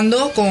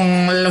dibujando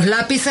con los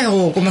lápices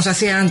o como se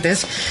hacía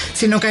antes,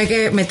 sino que hay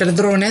que meter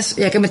drones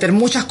y hay que meter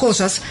muchas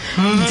cosas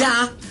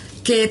ya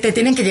que te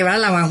tienen que llevar a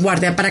la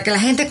vanguardia. Para que la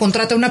gente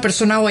contrate a una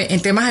persona hoy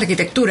en temas de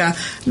arquitectura,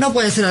 no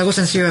puede ser algo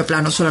sencillo de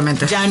plano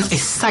solamente. Ya no,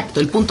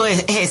 exacto, el punto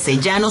es ese,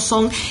 ya no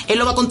son, él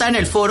lo va a contar en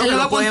el foro,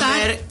 lo pueden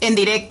ver en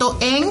directo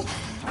en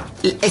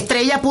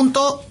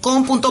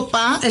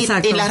estrella.com.pa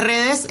y las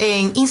redes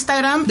en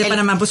Instagram de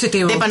Panamá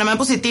Positivo. De Panamá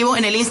Positivo,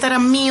 en el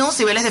Instagram mío,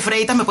 Cibeles de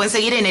Freitas, me pueden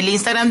seguir en el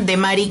Instagram de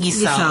Mari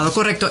Guisado.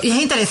 Correcto. Y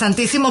es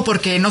interesantísimo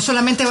porque no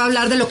solamente va a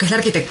hablar de lo que es la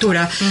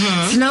arquitectura,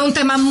 sino de un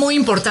tema muy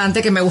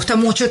importante que me gusta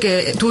mucho,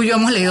 que tú y yo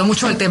hemos leído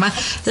mucho el tema,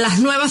 las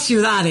nuevas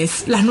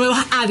ciudades, las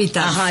nuevas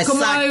hábitats. Ajá,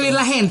 cómo va a vivir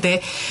la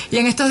gente. Y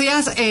en estos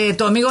días,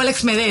 tu amigo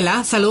Alex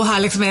Medela, saludos a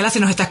Alex Medela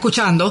si nos está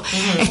escuchando,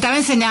 estaba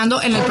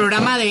enseñando en el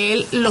programa de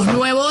él los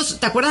nuevos,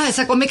 ¿te acuerdas de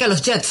esa cómica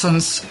Los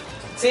Jetsons?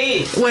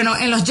 Sí. Bueno,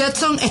 en Los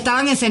Jetsons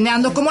estaban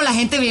enseñando cómo la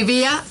gente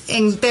vivía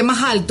en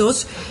temas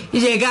altos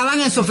y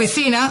llegaban en su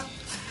oficina.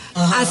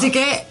 Ajá. Así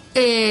que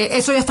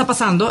eso ya está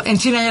pasando, en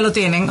China ya lo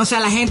tienen, o sea,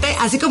 la gente,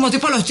 así como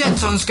tipo Los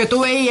Jetsons que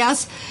tú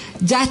veías,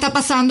 ya está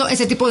pasando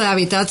ese tipo de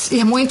hábitats y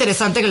es muy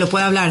interesante que lo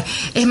pueda hablar.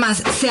 Es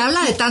más, se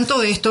habla de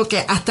tanto esto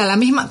que hasta la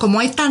misma, como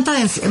hay tanta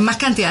más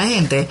cantidad de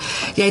gente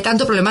y hay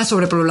tanto problema de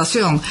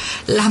sobrepoblación,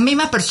 las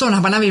mismas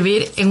personas van a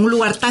vivir en un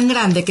lugar tan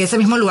grande que ese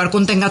mismo lugar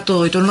contenga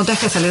todo y tú no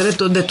tienes que salir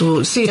de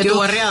tu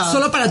sitio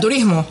solo para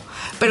turismo.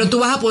 Pero tú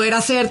vas a poder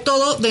hacer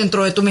todo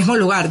dentro de tu mismo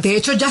lugar. De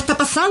hecho, ya está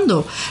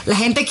pasando. La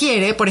gente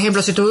quiere, por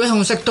ejemplo, si tú vives en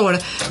un sector,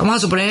 vamos a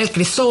suponer el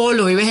Crisol,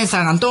 o vives en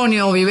San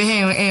Antonio, o vives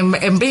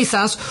en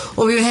Brisas,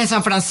 o vives en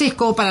San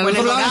Francisco, para el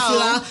otro lado de la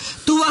ciudad,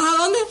 ¿tú vas a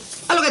dónde?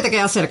 A lo que te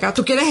queda cerca.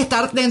 Tú quieres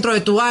estar dentro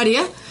de tu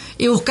área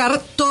y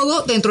buscar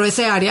todo dentro de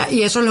ese área,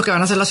 y eso es lo que van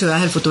a hacer las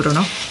ciudades del futuro,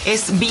 ¿no?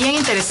 Es bien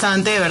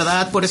interesante, de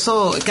verdad, por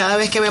eso cada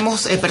vez que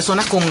vemos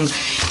personas con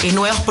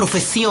nuevas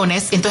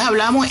profesiones, entonces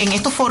hablamos, en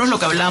estos foros lo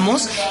que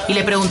hablamos, y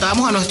le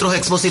preguntábamos a nuestros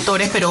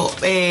expositores, pero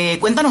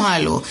cuéntanos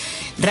algo,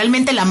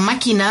 ¿realmente la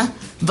máquina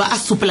va a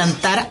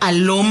suplantar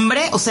al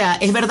hombre? O sea,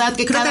 es verdad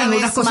que creo cada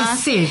vez cosas, más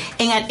sí.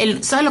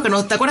 ¿Sabes lo que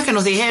te acuerdas que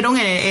nos dijeron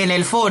en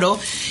el foro?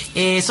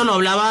 Eso lo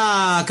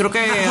hablaba, creo que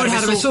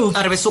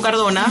Arbezú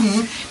Cardona.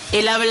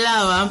 Él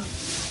hablaba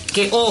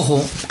que,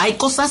 ojo, hay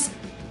cosas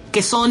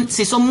que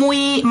si son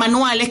muy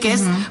manuales, que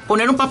es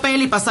poner un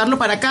papel y pasarlo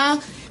para acá,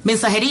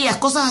 mensajerías,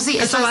 cosas así.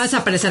 Eso va a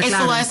desaparecer,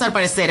 Eso va a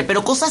desaparecer,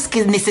 pero cosas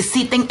que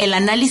necesiten el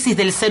análisis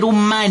del ser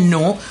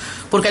humano,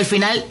 porque al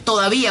final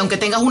todavía, aunque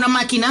tengas una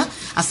máquina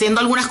haciendo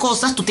algunas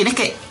cosas, tiene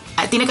que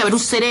haber un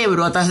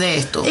cerebro atrás de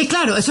esto. Y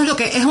claro, eso es lo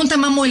que es un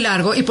tema muy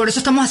largo y por eso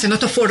estamos haciendo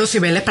estos foros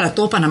civiles para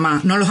todo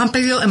Panamá. Nos los han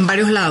pedido en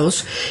varios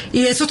lados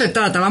y de eso se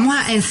trata. Vamos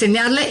a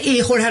enseñarle,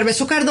 y Jorge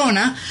Arbezú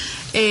Cardona,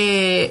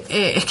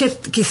 es que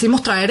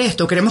quisimos traer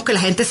esto, queremos que la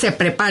gente se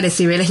prepare,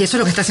 civiles, y eso es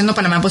lo que está haciendo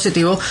Panamá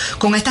Positivo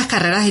con estas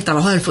carreras y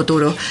trabajos del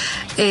futuro.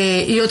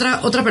 Y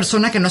otra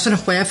persona que no se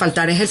nos puede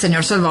faltar es el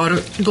señor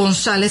Salvador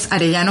González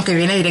Arellano, que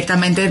viene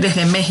directamente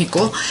desde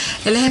México.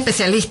 Él es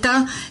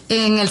especialista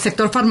en el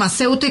sector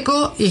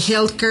farmacéutico y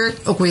healthcare,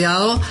 o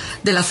cuidado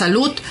de la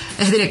salud.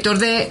 Es director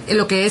de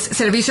lo que es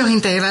servicios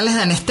integrales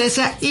de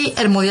anestesia y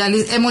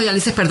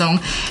hemodiálisis,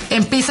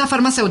 en Pisa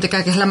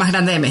Farmacéutica, que es la más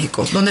grande de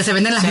México, donde se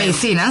venden las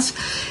medicinas.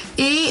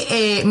 Y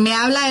me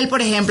habla él,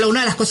 por ejemplo, una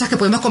de las cosas que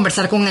pudimos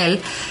conversar con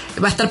él,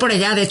 va a estar por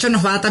allá, de hecho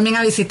nos va también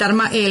a visitar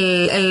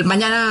el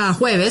mañana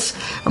jueves,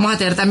 vamos a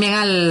tener también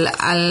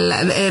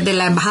de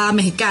la embajada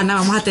mexicana,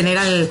 vamos a tener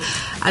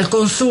al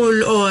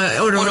cónsul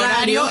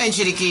honorario en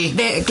Chiriquí.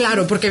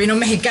 Claro, porque vino un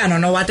mexicano,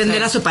 no va a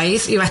atender a su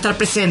país y va a estar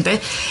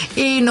presente,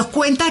 y nos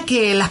cuenta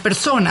que las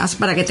personas,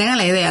 para que tengan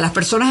la idea, las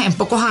personas en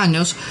pocos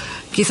años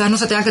quizás no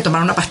se tengan que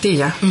tomar una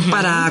pastilla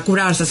para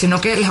curarse, sino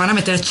que les van a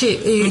meter un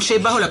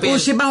chip bajo la piel. Un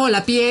chip bajo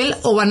la piel,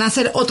 o van a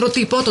hacer otro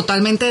tipo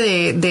totalmente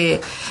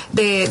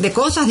de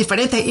cosas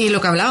diferentes. Y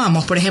lo que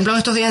hablábamos, por ejemplo, en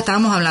estos días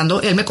estábamos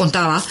hablando, él me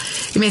contaba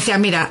y me decía,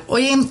 mira,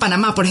 hoy en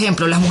Panamá, por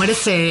ejemplo, las mujeres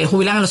se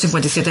jubilan a los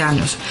 57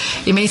 años.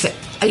 Y me dice,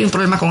 hay un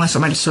problema con eso,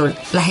 Marisol.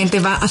 La gente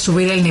va a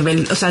subir el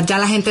nivel. O sea, ya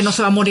la gente no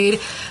se va a morir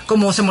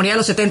como se moría a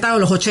los 70 o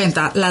los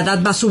 80. La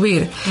edad va a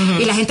subir.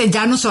 Y la gente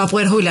ya no se va a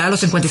poder jubilar a los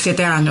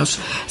 57 años.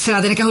 Se va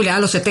a tener que jubilar a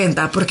los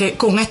 70. Porque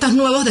con estos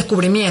nuevos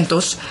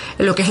descubrimientos,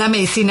 lo que es la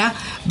medicina,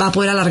 va a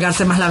poder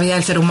alargarse más la vida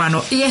del ser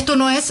humano. Y esto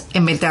no es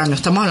en 20 años.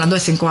 Estamos hablando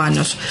de 5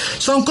 años.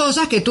 Son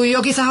cosas que tú y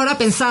yo quizás ahora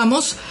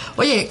pensamos,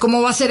 oye,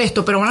 ¿cómo va a ser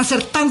esto? Pero van a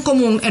ser tan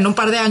común en un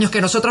par de años que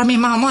nosotras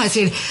mismas vamos a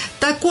decir,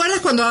 ¿te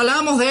acuerdas cuando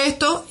hablábamos de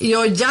esto? Y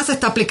hoy ya se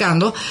está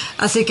aplicando,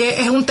 así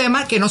que es un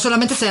tema que no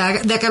solamente se da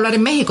de que hablar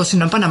en México,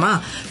 sino en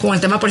Panamá, con el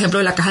tema, por ejemplo,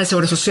 de la caja del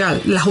Seguro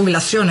Social, las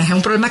jubilaciones, es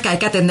un problema que hay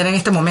que atender en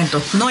este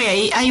momento. No, y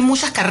ahí hay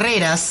muchas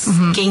carreras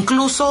que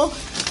incluso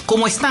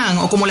como están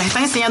o como las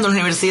están enseñando en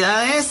las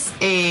universidades,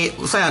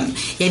 o sea,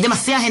 y hay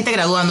demasiada gente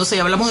graduándose, y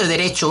hablamos de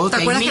derecho, ¿te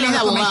acuerdas hay que miles de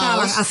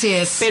abogados? Así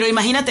es. Pero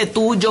imagínate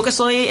tú, yo que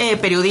soy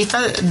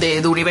periodista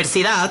de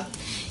universidad,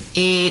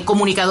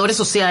 comunicadores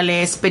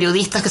sociales,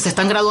 periodistas que se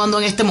están graduando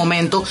en este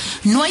momento,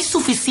 no hay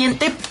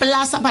suficiente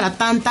plaza para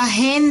tanta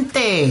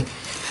gente.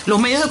 Los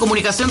medios de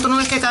comunicación, tú no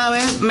ves que cada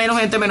vez menos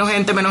gente.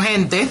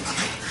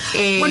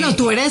 Bueno,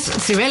 tú eres,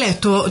 Cibeles,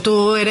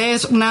 tú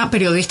eres una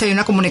periodista y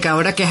una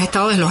comunicadora que has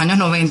estado desde los años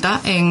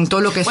 90 en todo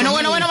lo que es... Bueno,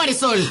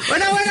 Marisol.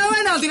 Bueno,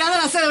 tirando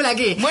la cédula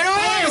aquí. Bueno,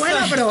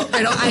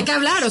 pero hay que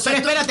hablar, o sea...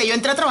 Pero espérate, yo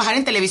entré a trabajar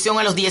en televisión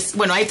a los 10,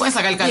 bueno, ahí pueden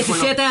sacar el cálculo.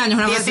 17 años,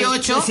 ¿no?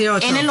 18,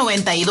 en el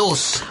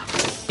 92.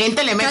 En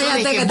Telemetro. Cállate,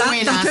 dije, que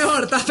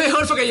estás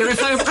peor porque yo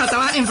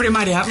estaba en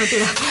primaria,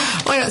 mentira.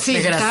 Bueno, sí,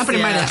 estaba en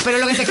primaria, pero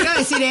lo que te quiero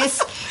decir es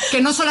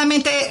que no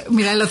solamente,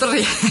 mira, el otro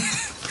día...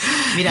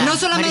 Mira, no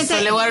solamente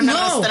Marisol, le voy a dar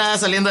una arrastrada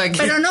saliendo de aquí.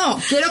 Pero no,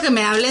 quiero que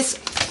me hables,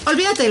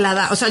 olvídate de la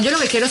edad, o sea, yo lo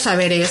que quiero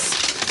saber es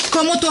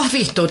cómo tú has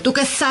visto, tú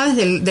que sabes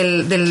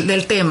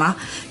del tema,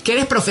 que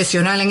eres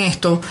profesional en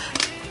esto,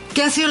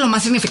 ¿qué ha sido lo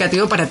más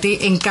significativo para ti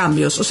en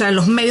cambios? O sea, en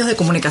los medios de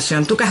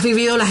comunicación, tú que has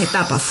vivido las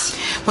etapas.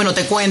 Bueno,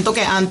 te cuento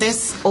que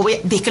antes,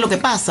 es que lo que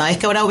pasa es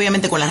que ahora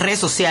obviamente con las redes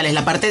sociales,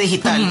 la parte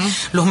digital,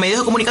 los medios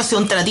de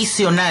comunicación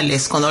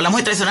tradicionales, cuando hablamos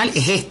de tradicional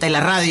es la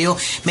radio,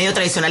 medio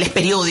tradicional es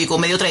periódico,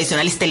 medio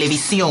tradicional es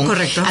televisión.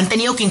 Correcto. Han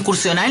tenido que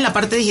incursionar en la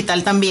parte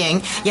digital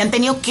también y han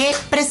tenido que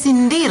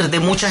prescindir de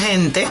mucha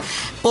gente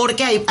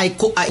porque hay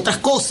otras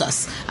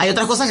cosas. Hay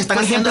otras cosas que están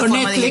por haciendo ejemplo,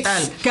 de forma Netflix,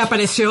 digital. que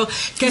apareció,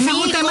 que ese es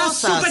un tema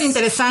súper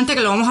interesante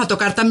que lo vamos a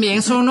tocar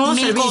también, son nuevos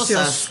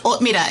servicios.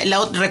 Mira,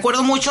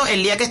 recuerdo mucho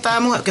el día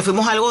que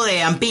fuimos a algo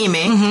de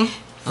Ampime,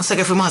 no sé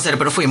qué fuimos a hacer,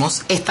 pero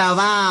fuimos.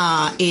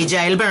 Estaba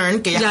Jael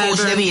Byrne, que ella es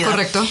coach de vida.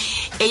 Correcto.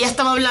 Ella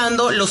estaba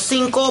hablando los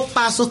 5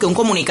 pasos que un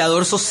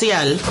comunicador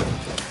social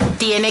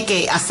tiene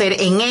que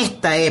hacer en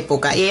esta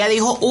época. Y ella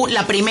dijo,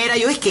 la primera,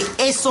 es que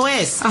eso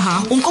es.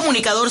 Un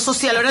comunicador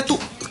social. Ahora tú,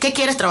 ¿qué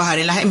quieres trabajar?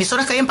 ¿En las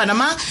emisoras que hay en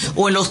Panamá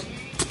o en los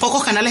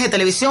pocos canales de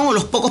televisión o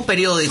los pocos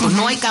periódicos?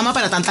 No hay cama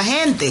para tanta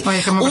gente.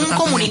 Un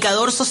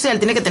comunicador social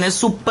tiene que tener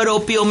su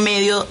propio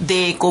medio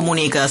de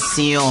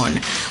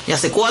comunicación. Y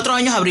hace 4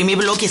 años abrí mi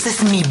blog y esa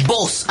es mi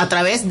voz a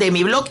través de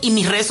mi blog y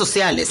mis redes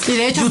sociales. Y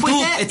de hecho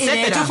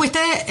YouTube, fuiste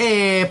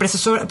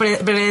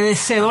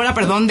predecedora,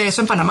 de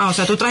eso en Panamá. O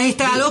sea, tú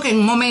trajiste algo que en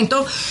un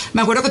momento,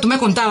 me acuerdo que tú me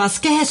contabas,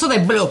 ¿qué es eso de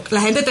blog?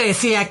 La gente te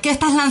decía, ¿qué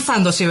estás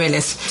lanzando,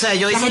 Cibeles? O sea,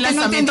 yo hice un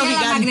lanzamiento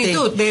gigante. La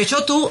magnitud. De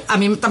hecho, tú, a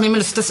mí también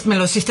me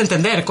lo hiciste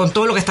entender con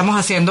todo lo que estamos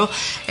haciendo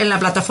en la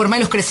plataforma y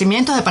los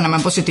crecimientos de Panamá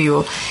en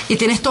Positivo. Y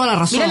tienes toda la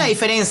razón. Mira la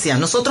diferencia.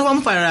 Nosotros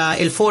vamos para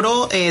el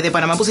foro de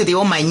Panamá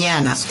Positivo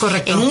mañana.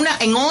 Correcto.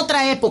 En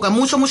otra época,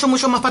 mucho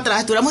más para atrás,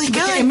 estuviéramos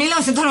en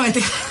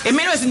 1993. En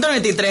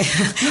 1993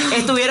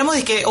 estuviéramos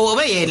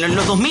en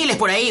los 2000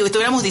 por ahí,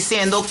 estuviéramos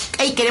diciendo,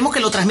 hey, queremos que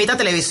lo transmita a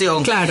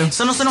televisión. Claro.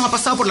 Eso no se nos ha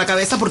pasado por la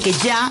cabeza porque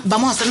ya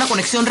vamos a hacer una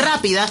conexión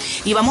rápida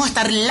y vamos a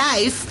estar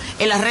live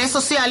en las redes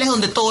sociales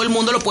donde todo el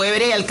mundo lo puede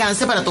ver y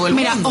alcance para todo el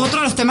mundo. Mira, otro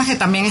de los temas que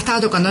también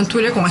estaba tocando en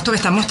Twitter con esto que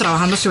estamos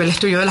trabajando, Cibeles,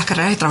 tú y yo, de las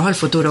carreras de trabajo del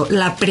futuro.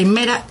 La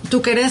primera,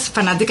 tú que eres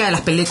fanática de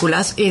las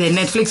películas y de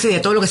Netflix y de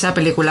todo lo que sea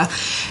película,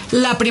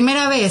 la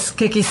primera vez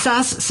que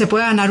quizás se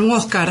pueda ganar un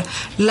Oscar,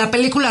 la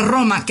película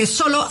Roma, que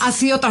solo ha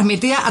sido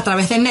transmitida a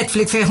través de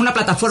Netflix, que es una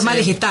plataforma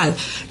digital,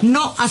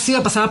 no ha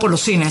sido pasada por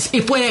los cines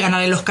y puede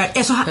ganar el Oscar.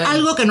 Eso es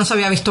algo que no se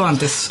había visto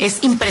antes. Es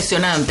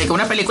impresionante que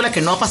una película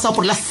que no ha pasado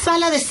por la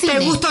sala de cine,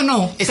 te gusta o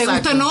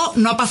no,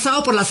 no ha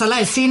pasado por la sala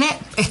de cine,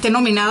 esté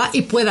nominada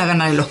y pueda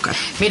ganar el Oscar.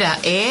 Mira,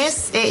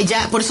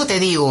 ya por eso te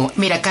digo,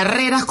 mira,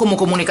 carreras como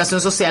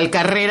comunicación social,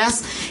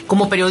 carreras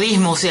como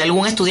periodismo. Si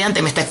algún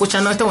estudiante me está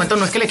escuchando en este momento,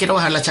 no es que le quiero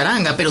bajar la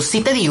charanga, pero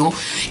sí te digo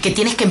que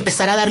tienes que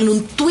empezar a darle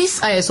un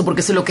twist a eso,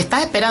 porque si lo que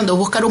estás esperando es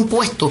buscar un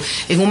puesto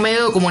en un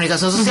medio de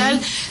comunicación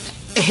social,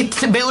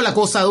 veo la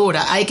cosa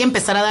dura. Hay que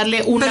empezar a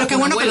darle una. Pero qué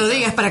bueno que lo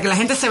digas para que la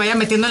gente se vaya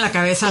metiendo en la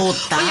cabeza.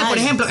 Total. Oye, por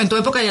ejemplo, en tu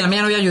época y en la mía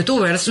no había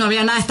youtubers, no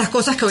había nada de estas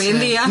cosas que hoy en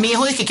día. Mi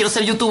hijo dice que quiero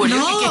ser youtuber. No,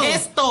 yo dije, ¿qué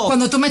es esto?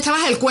 Cuando tú me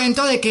echabas el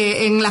cuento de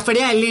que en la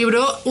feria del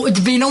libro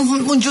vino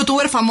un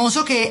youtuber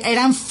famoso que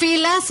eran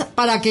filas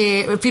para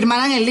que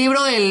firmaran el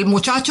libro del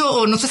muchacho,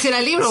 o no sé si era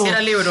el libro. Sí, era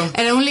el libro.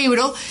 Era un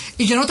libro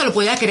y yo no te lo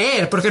podía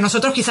creer, porque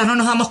nosotros quizás no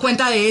nos damos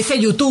cuenta de ese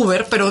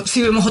youtuber, pero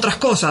sí vemos otras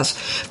cosas.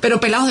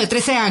 Pero pelados de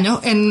 13 años,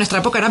 en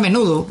nuestra época era menudo.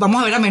 Menudo.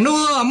 Vamos a ver a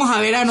Menudo, vamos a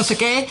ver a no sé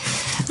qué.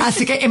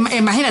 Así que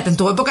imagínate, en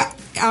tu época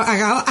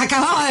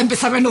acababa de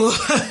empezar Menudo.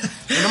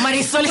 Bueno,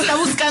 Marisol está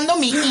buscando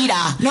mi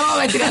ira. No,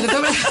 mentira,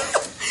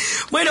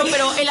 Bueno,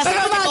 pero el asunto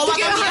pero que todo ¿tú va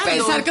qué vas a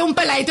cambiando. pensar que un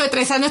peladito de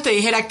 3 años te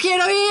dijera,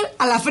 quiero ir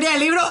a la feria del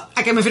libro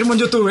a que me firme un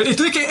youtuber? Y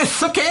tú dices,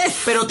 ¿eso qué es?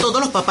 Pero a todos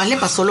los papás le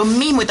pasó lo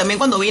mismo. Y también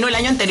cuando vino el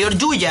año anterior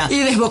Yuya. Y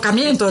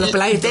desbocamiento de los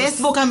peladitos.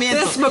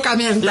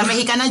 Desbocamiento. La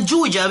mexicana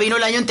Yuya vino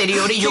el año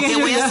anterior y yo ¿Quién qué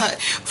es voy a Yuya? saber.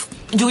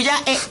 Yuya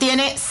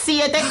tiene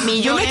 7 Yo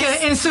millones. me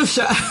quedé en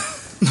Susha.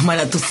 No,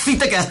 Mara, tú sí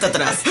te quedaste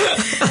atrás.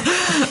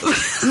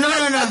 No.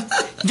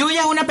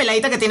 Yuya es una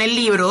peladita que tiene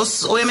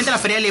libros. Obviamente la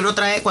feria del libro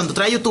cuando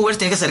trae youtubers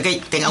tiene que ser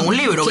que tengan un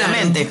libro, Claro.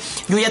 obviamente.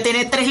 Yuya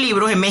tiene 3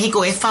 libros, en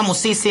México es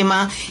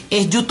famosísima,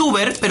 es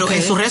youtuber, pero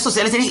en sus redes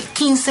sociales tiene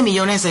 15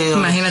 millones de seguidores.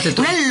 Imagínate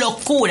tú. Una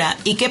locura.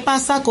 ¿Y qué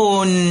pasa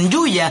con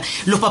Yuya?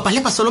 Los papás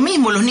les pasó lo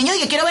mismo. Los niños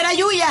dicen, quiero ver a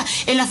Yuya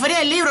en la feria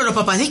del libro. Los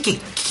papás dicen,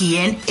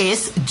 ¿quién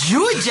es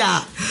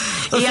Yuya?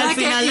 O Y sea al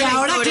que, final de la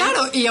ahora, historia-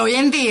 claro, y hoy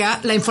en día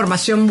la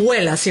información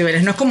vuela, si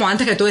ves. No es como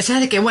antes que tú decías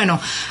de que, bueno,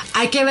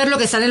 hay que ver lo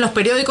que sale en los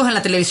periódicos, en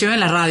la televisión,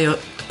 en la radio.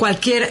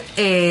 Cualquier,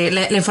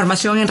 la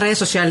información en redes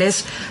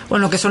sociales o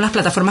en lo que son las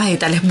plataformas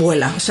digitales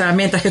vuela. O sea,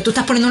 mientras que tú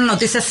estás poniendo una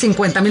noticia,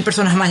 50,000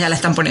 personas más ya la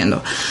están poniendo.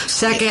 O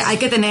sea que hay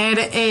que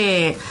tener,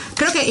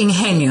 creo que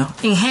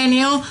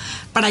ingenio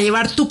para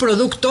llevar tu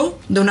producto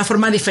de una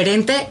forma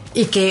diferente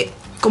y que,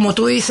 como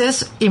tú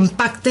dices,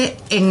 impacte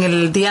en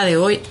el día de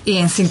hoy y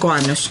en 5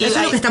 años. Y Eso es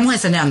hay- lo que estamos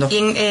enseñando.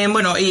 Y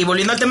bueno, y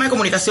volviendo al tema de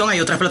comunicación, hay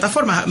otras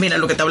plataformas. Mira,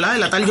 lo que te hablaba de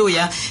la tal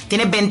Yuya,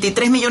 tiene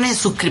 23 millones de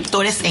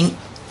suscriptores en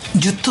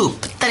YouTube,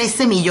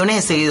 13 millones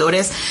de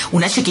seguidores,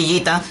 una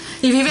chiquillita.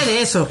 Y vive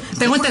de eso.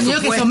 Tengo Por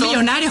entendido que son supuesto,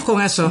 millonarios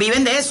con eso.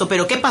 Viven de eso,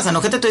 pero ¿qué pasa? No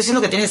es que te estoy diciendo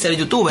que tienes que ser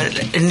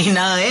youtuber, ni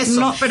nada de eso.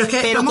 No, pero es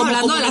que estamos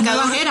hablando de las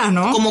comunicador- nuevas eras,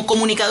 ¿no? Como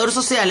comunicador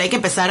social hay que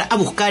empezar a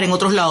buscar en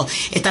otros lados.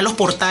 Están los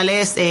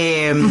portales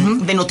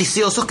de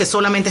noticiosos que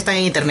solamente están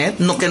en internet,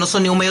 que no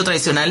son ni un medio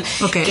tradicional,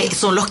 Ok. que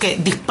son los que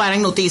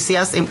disparan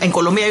noticias. En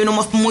Colombia hay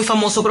uno muy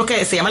famoso, creo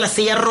que se llama La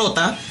Silla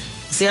Rota.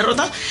 ¿Silla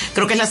Rota?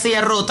 Creo que es La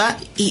Silla Rota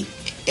y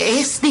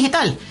es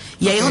digital.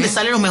 Y ahí es donde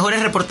salen los mejores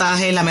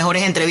reportajes, las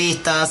mejores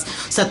entrevistas.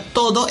 O sea,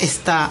 todo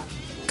está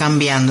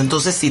cambiando.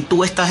 Entonces, si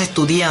tú estás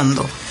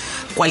estudiando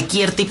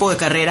cualquier tipo de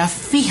carrera,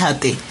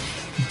 fíjate,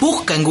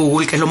 busca en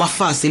Google, que es lo más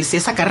fácil, si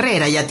esa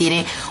carrera ya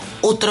tiene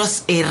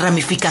otras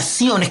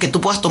ramificaciones que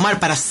tú puedas tomar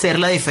para hacer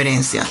la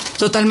diferencia.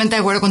 Totalmente de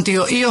acuerdo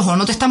contigo. Y ojo,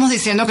 no te estamos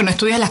diciendo que no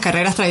estudies las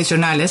carreras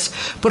tradicionales,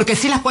 porque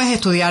sí las puedes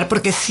estudiar,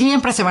 porque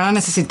siempre se van a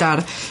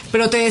necesitar,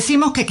 pero te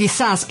decimos que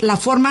quizás la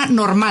forma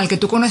normal que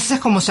tú conoces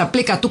como se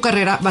aplica a tu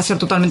carrera va a ser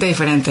totalmente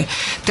diferente.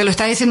 Te lo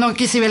está diciendo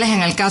aquí Cibeles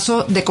en el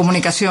caso de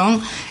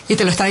comunicación y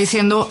te lo está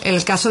diciendo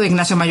el caso de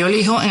Ignacio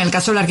Mayolijo, en el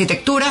caso de la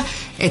arquitectura,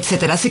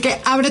 etcétera. Así que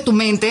abre tu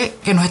mente,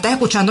 que nos estás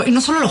escuchando, y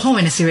no solo los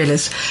jóvenes,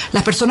 Cibeles,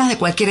 las personas de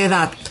cualquier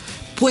edad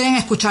pueden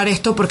escuchar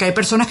esto, porque hay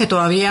personas que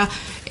todavía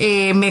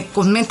me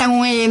comentan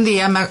hoy en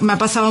día, me ha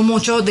pasado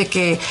mucho de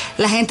que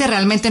la gente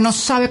realmente no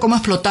sabe cómo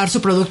explotar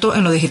su producto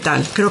en lo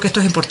digital. Creo que esto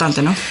es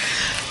importante, ¿no?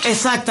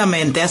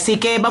 Exactamente, así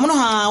que vámonos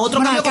a otro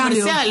Vámonos cambio al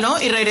cambio. comercial,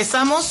 ¿no? Y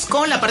regresamos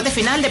con la parte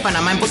final de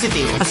Panamá en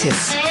Positivo. Así es.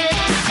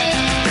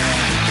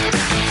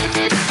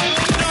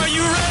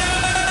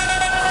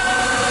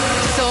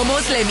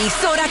 Somos la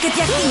emisora que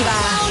te activa.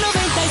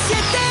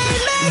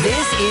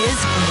 This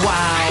is wow.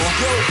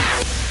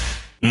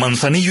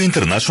 Manzanillo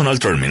International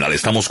Terminal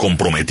estamos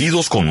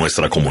comprometidos con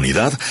nuestra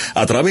comunidad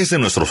a través de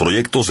nuestros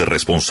proyectos de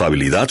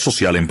responsabilidad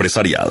social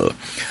empresarial.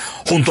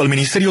 Junto al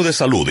Ministerio de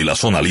Salud y la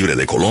Zona Libre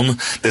de Colón,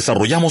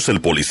 desarrollamos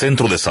el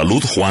Policentro de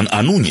Salud Juan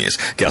A. Núñez,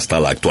 que hasta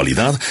la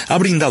actualidad ha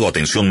brindado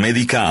atención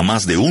médica a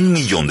más de 1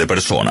 millón de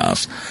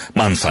personas.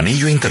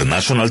 Manzanillo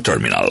International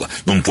Terminal,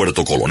 un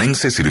puerto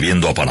colonense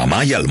sirviendo a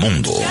Panamá y al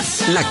mundo.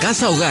 La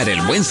Casa Hogar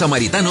El Buen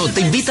Samaritano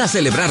te invita a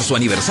celebrar su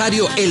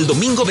aniversario el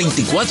domingo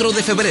 24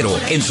 de febrero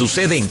en su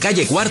sede en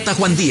calle Cuarta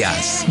Juan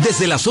Díaz.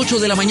 Desde las 8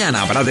 de la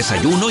mañana habrá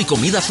desayuno y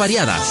comidas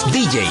variadas.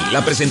 DJ,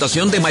 la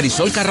presentación de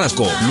Marisol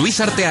Carrasco, Luis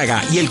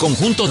Arteaga y el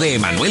conjunto de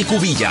Emanuel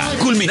Cubilla,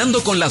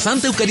 culminando con la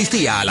Santa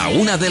Eucaristía a la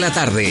 1 de la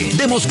tarde.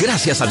 Demos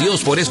gracias a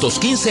Dios por estos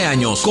 15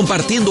 años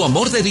compartiendo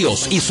amor de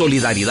Dios y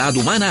solidaridad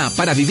humana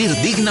para vivir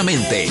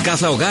dignamente.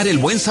 Casa Hogar El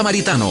Buen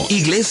Samaritano,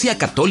 Iglesia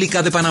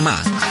Católica de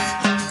Panamá.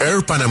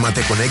 Air Panamá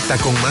te conecta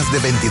con más de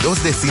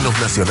 22 destinos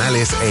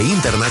nacionales e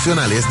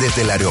internacionales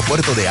desde el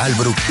aeropuerto de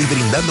Albrook y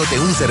brindándote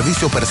un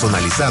servicio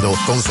personalizado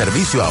con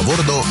servicio a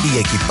bordo y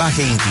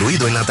equipaje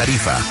incluido en la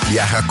tarifa.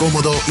 Viaja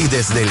cómodo y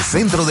desde el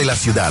centro de la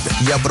ciudad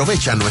y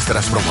aprovecha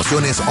nuestras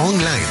promociones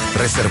online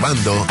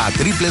reservando a En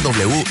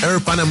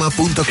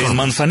www.airpanama.com.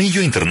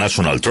 Manzanillo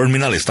International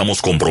Terminal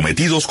estamos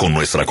comprometidos con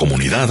nuestra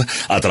comunidad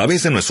a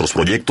través de nuestros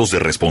proyectos de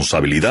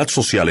responsabilidad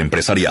social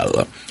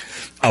empresarial.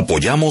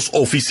 Apoyamos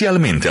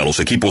oficialmente a los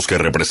equipos que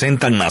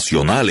representan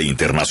nacional e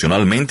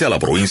internacionalmente a la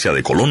provincia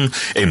de Colón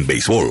en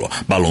béisbol,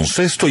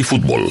 baloncesto y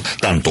fútbol,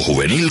 tanto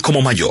juvenil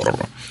como mayor.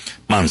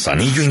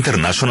 Manzanillo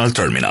International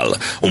Terminal,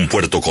 un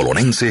puerto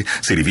colonense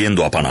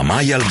sirviendo a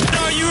Panamá y al mundo.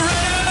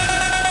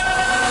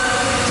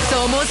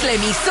 Somos la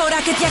emisora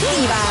que te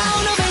activa.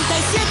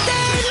 97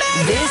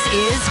 This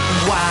is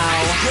Wow.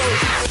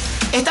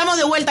 Estamos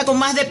de vuelta con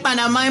más de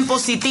Panamá en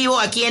Positivo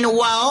aquí en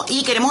Wow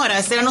y queremos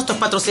agradecer a nuestros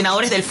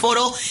patrocinadores del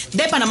Foro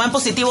de Panamá en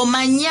Positivo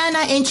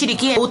mañana en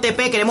Chiriquí, en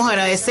UTP. Queremos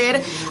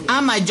agradecer a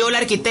Mayol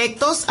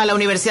Arquitectos, a la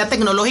Universidad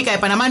Tecnológica de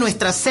Panamá,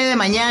 nuestra sede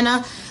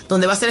mañana,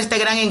 donde va a ser este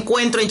gran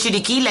encuentro en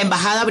Chiriquí, la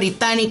Embajada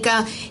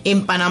Británica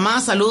en Panamá.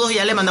 Saludos,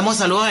 ya le mandamos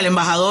saludos al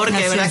embajador,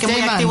 que de verdad que es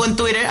muy activo en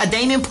Twitter, a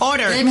Damien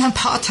Potter.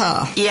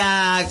 Y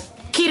a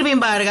Kirvin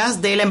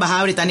Vargas de la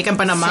Embajada Británica en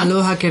Panamá.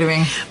 Saludos a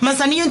Kirvin.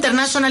 Manzanillo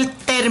International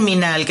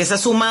Terminal, que se ha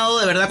sumado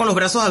de verdad con los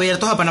brazos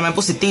abiertos a Panamá en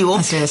Positivo.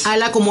 Así es. A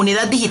la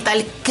comunidad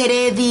digital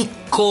Credit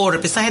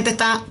Corp. Esa gente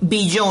está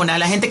billona,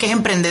 la gente que es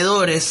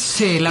emprendedores.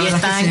 Sí, la y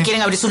verdad que sí.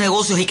 quieren abrir sus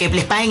negocios y que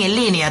les paguen en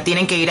línea,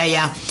 tienen que ir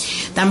allá.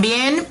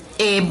 También,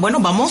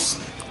 vamos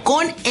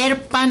con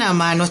Air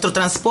Panamá, nuestro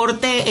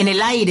transporte en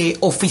el aire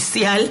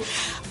oficial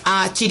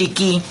a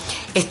Chiriquí.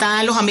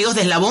 Están los amigos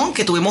de Eslabón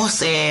que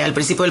tuvimos al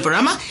principio del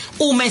programa.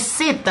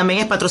 UMECET también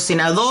es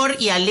patrocinador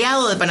y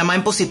aliado de Panamá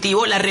en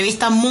Positivo. La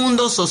revista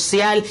Mundo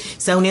Social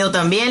se ha unido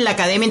también. La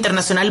Academia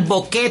Internacional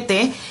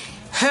Boquete.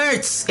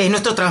 Hertz es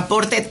nuestro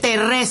transporte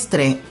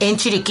terrestre en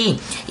Chiriquí.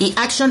 Y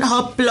Action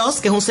Hub Plus,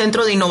 que es un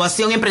centro de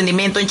innovación y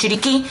emprendimiento en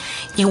Chiriquí.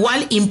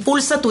 Igual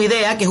Impulsa tu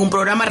Idea, que es un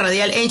programa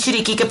radial en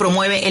Chiriquí que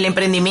promueve el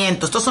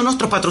emprendimiento. Estos son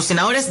nuestros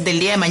patrocinadores del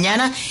día de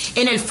mañana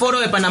en el Foro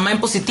de Panamá en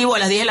Positivo a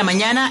las 10 de la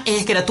mañana.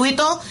 Es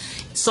gratuito,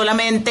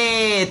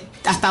 solamente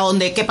hasta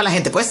donde quepa la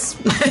gente, pues.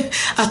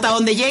 Hasta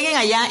donde lleguen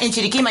allá en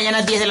Chiriquí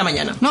mañana 10 de la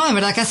mañana. No, de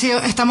verdad que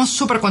estamos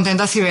súper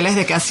contentas, Cibeles,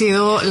 de que ha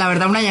sido, la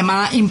verdad, una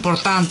llamada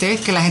importante,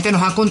 que la gente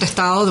nos ha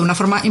contestado de una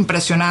forma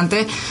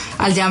impresionante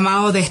al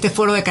llamado de este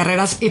Foro de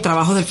Carreras y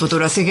Trabajos del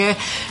Futuro. Así que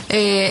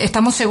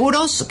estamos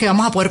seguros que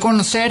vamos a poder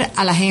conocer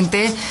a la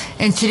gente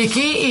en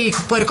Chiriquí y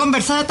poder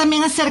conversar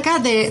también acerca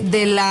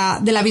de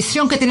la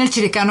visión que tiene el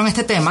chiricano en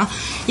este tema.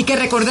 Y que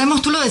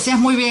recordemos, tú lo decías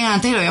muy bien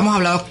antes y lo habíamos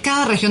hablado,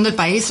 cada región del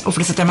país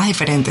ofrece temas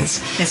diferentes.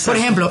 Exacto. Por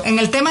ejemplo, en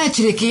el tema de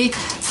Chiriquí,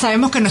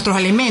 sabemos que nuestros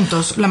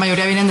alimentos, la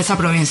mayoría vienen de esa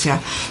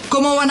provincia.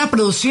 ¿Cómo van a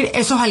producir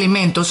esos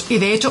alimentos? Y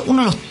de hecho,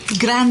 uno de los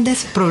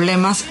grandes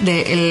problemas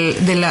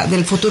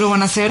del futuro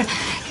van a ser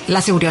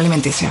la seguridad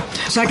alimenticia.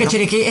 O sea, que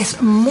Chiriquí es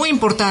muy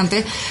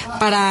importante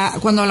para,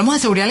 cuando hablamos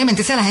de seguridad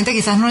alimenticia, la gente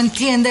quizás no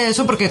entiende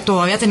eso porque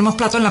todavía tenemos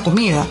plato en la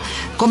comida.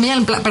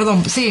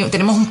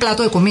 Tenemos un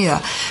plato de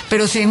comida.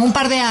 Pero si en un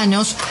par de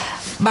años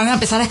van a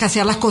empezar a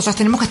escasear las cosas,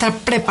 tenemos que estar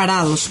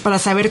preparados para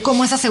saber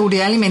cómo esa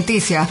seguridad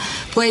alimenticia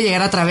puede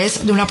llegar a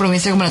través de una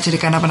provincia como la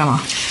Chiricana,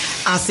 Panamá.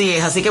 Así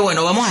es, así que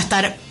bueno, vamos a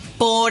estar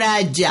por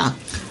allá.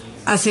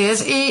 Así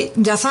es, y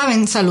ya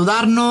saben,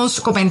 saludarnos,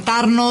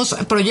 comentarnos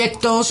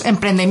proyectos,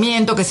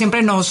 emprendimiento, que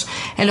siempre en los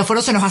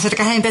foros se nos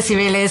acerca gente,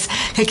 civiles,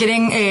 que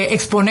quieren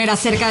exponer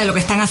acerca de lo que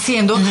están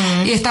haciendo,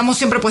 y estamos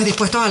siempre pues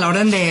dispuestos a la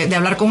orden de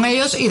hablar con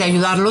ellos y de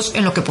ayudarlos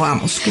en lo que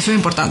podamos, que eso es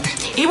importante.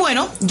 Y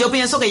bueno, yo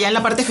pienso que ya en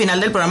la parte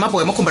final del programa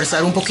podemos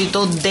conversar un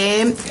poquito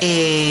de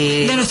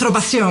nuestra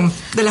pasión,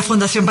 de la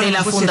Fundación Panamá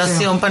en Positivo.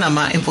 Fundación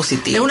Panamá en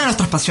Positivo. De una de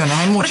nuestras pasiones,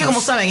 hay muchas. Porque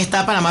como saben,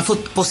 está Panamá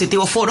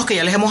Positivo Foros, que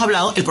ya les hemos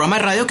hablado, el programa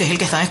de radio, que es el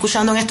que están escuchando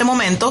en este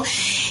momento.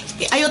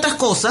 Hay otras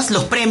cosas,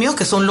 los premios,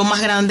 que son lo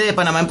más grande de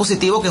Panamá en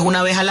Positivo, que es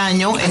una vez al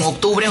año, en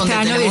octubre, este donde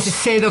año tenemos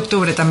 16 de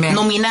octubre también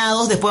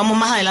nominados. Después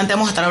más adelante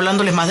vamos a estar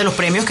hablándoles más de los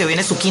premios, que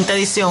viene su 5ª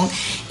edición,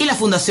 y la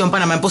Fundación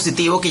Panamá en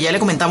Positivo, que ya le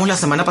comentamos la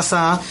semana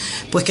pasada,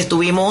 pues que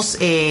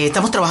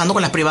estamos trabajando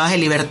con las privadas de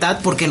libertad,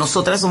 porque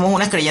nosotras somos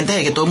unas creyentes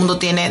de que todo el mundo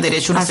tiene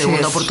derecho a una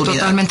segunda oportunidad.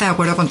 Totalmente de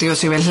acuerdo contigo,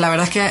 Sibel. La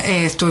verdad es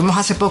que estuvimos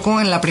hace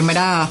poco en la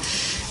primera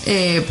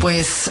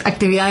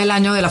actividad del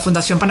año de la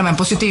Fundación Panamá en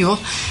Positivo.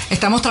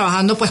 Estamos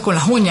trabajando pues con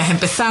las uñas,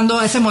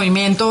 empezando ese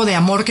movimiento de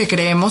amor que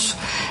creemos,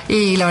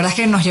 y la verdad es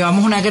que nos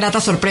llevamos una grata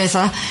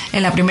sorpresa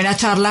en la primera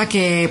charla,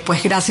 que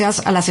pues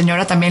gracias a la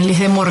señora también Liz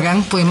de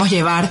Morgan pudimos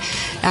llevar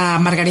a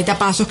Margarita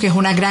Pasos, que es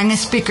una gran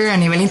speaker a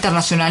nivel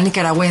internacional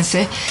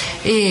nicaragüense,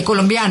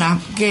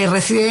 colombiana, que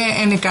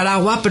reside en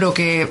Nicaragua, pero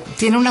que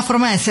tiene una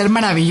forma de ser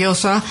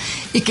maravillosa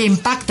y que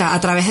impacta a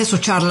través de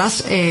sus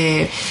charlas,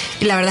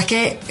 y la verdad es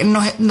que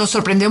nos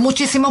sorprendió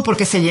muchísimo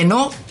porque se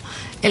llenó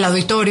el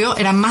auditorio,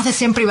 eran más de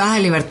 100 privadas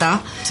de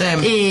libertad. Sí.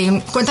 Y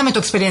cuéntame tu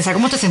experiencia,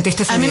 ¿cómo te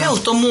sentiste ese día? A mí me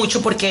gustó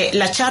mucho porque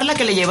la charla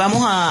que le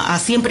llevamos a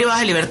 100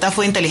 privadas de libertad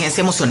fue inteligencia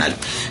emocional,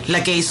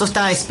 la que hizo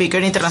esta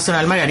speaker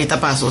internacional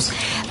Margarita Pasos.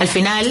 Al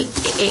final,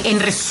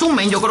 en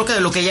resumen, yo creo que de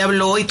lo que ella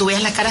habló, y tú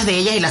veas las caras de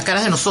ella y las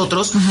caras de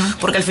nosotros,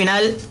 porque al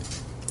final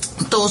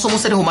todos somos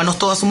seres humanos,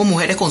 todas somos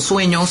mujeres con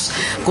sueños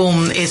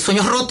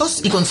rotos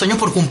y con sueños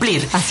por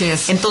cumplir. Así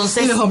es.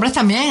 Entonces, y los hombres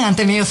también han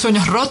tenido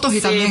sueños rotos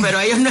y también. Sí, pero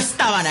ellos no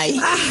estaban ahí.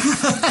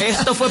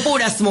 Esto fue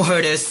puras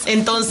mujeres.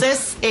 Entonces,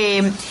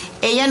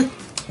 ella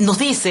nos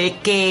dice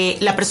que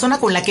la persona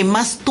con la que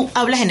más tú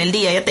hablas en el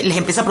día, ella les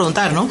empieza a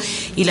preguntar, ¿no?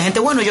 Y la gente,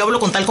 bueno, yo hablo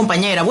con tal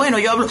compañera, bueno,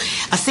 yo hablo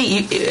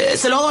así,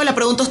 se lo hago la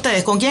pregunta a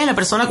ustedes, ¿con quién es la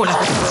persona con la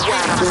que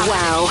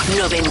Wow,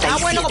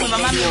 97. bueno, con mi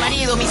mamá, mi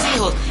marido, mis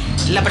hijos.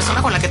 La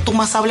persona con la que tú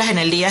más hablas en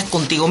el día es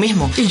contigo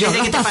mismo. Y yo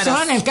Desde hablo que te hasta paras.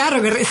 sola en el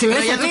carro. Si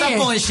Pero ya tú estás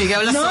ponchi, que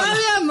hablas no, sola.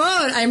 mi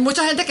amor. Hay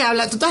mucha gente que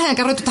habla. Tú estás en el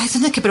carro y tú estás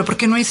diciendo que, pero ¿por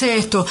qué no hice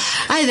esto?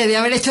 Ay, debí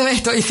haber hecho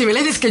esto. Y si me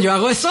les dices que yo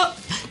hago eso,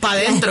 para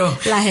adentro.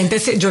 La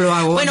gente, yo lo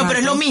hago. Bueno, Marco. pero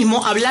es lo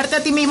mismo, hablarte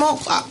a ti mismo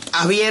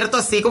abierto,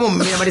 así como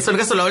mi Marisol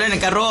que solo habla en el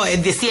carro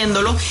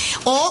diciéndolo,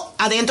 o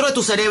adentro de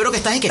tu cerebro que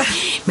estás en que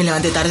me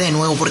levanté tarde de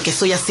nuevo, porque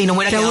soy así, no me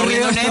hubiera quedado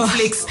viendo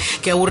Netflix,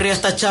 qué aburrido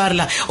esta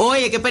charla,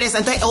 oye, qué pereza,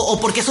 entonces, o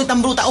por qué soy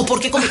tan bruta, o por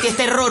qué cometí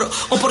este error,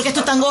 o por qué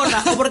estoy tan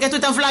gorda, o por qué estoy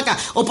tan flaca,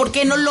 o por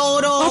qué no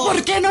logro... O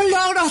por qué no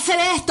logro hacer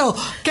esto,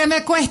 ¿qué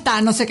me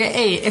cuesta? No sé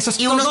qué, eso es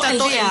y uno está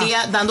todo el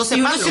día dándose y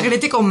uno palo. se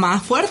crítico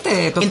más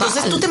fuerte, total.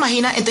 Entonces tú te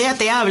imaginas, entonces ella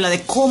te habla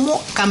de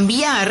cómo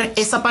cambiar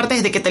esa parte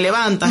desde que te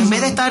levantas, en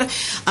vez de estar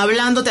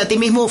hablándote a ti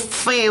mismo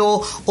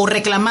feo o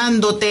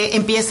reclamándote,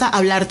 empieza a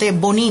hablarte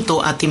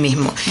bonito a ti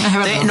mismo.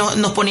 Entonces,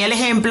 nos ponía el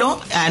ejemplo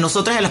a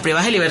nosotros en las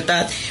privadas de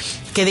libertad,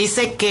 que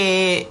dice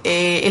que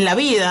en la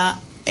vida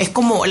es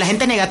como, la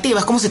gente negativa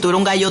es como si tuviera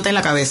un gallote en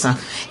la cabeza.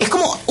 Es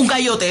como un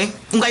gallote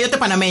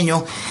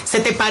panameño. Se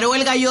te paró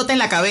el gallote en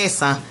la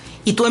cabeza.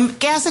 ¿Y tú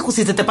qué haces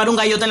si se te para un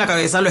gallote en la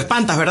cabeza? Lo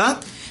espantas, ¿verdad?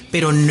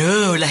 Pero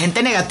no, la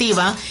gente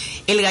negativa,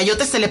 el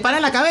gallote se le para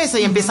en la cabeza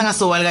y empiezan a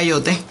sobar el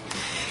gallote.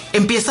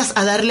 Empiezas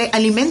a darle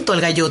alimento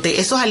al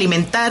gallote. Eso es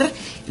alimentar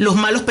los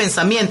malos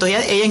pensamientos.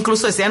 Ella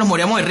incluso decía, nos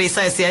moríamos de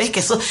risa, decía, es que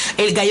eso,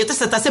 el gallote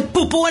se te hace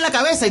pupú en la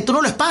cabeza y tú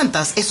no lo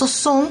espantas. Esos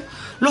son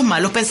los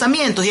malos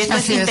pensamientos, y esto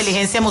es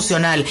inteligencia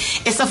emocional.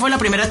 Esa fue la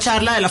primera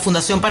charla de la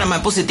Fundación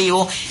Panamá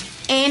Positivo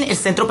en el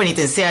centro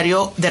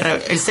penitenciario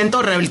el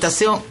centro de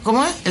rehabilitación,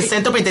 ¿cómo es? El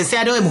centro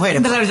penitenciario de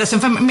mujeres. De rehabilitación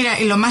femenina. Mira,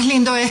 y lo más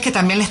lindo es que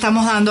también le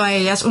estamos dando a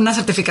ellas una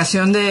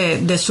certificación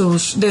de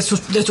sus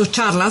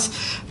charlas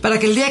para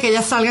que el día que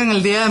ellas salgan,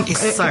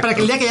 para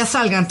que el día que ellas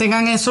salgan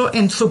tengan eso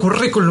en su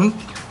currículum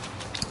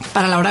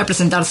para la hora de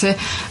presentarse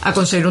a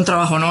conseguir un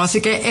trabajo, ¿no? Así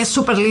que es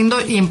súper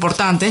lindo y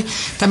importante.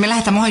 También las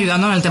estamos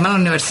ayudando en el tema de la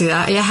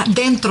universidad. Ellas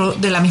dentro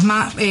de la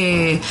misma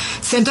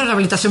centro de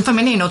rehabilitación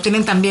femenino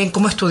tienen también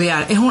cómo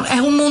estudiar. Es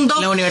un mundo...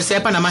 La Universidad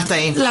de Panamá está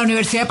ahí. La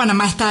Universidad de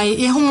Panamá está ahí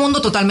y es un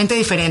mundo totalmente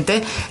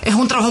diferente. Es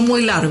un trabajo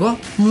muy largo,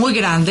 muy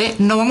grande.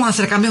 No vamos a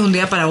hacer cambios de un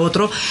día para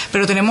otro,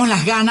 pero tenemos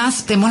las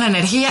ganas, tenemos la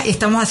energía y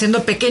estamos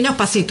haciendo pequeños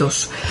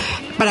pasitos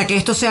para que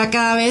esto sea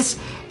cada vez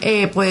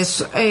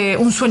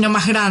un sueño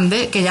más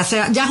grande, que ya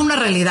es una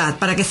realidad,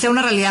 para que sea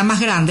una realidad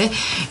más grande.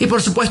 Y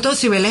por supuesto,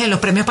 Cibeles, en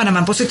los premios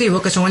Panamá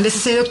Positivo, que son el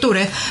 16 de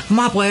octubre,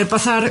 vamos a poder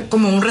pasar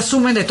como un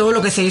resumen de todo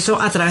lo que se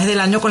hizo a través del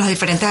año con las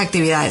diferentes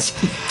actividades.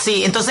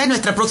 Sí, entonces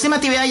nuestra próxima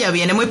actividad ya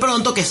viene muy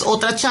pronto, que es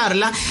otra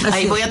charla.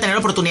 Ahí voy a tener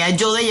la oportunidad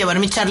yo de llevar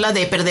mi charla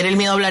de perder el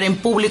miedo a hablar en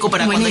público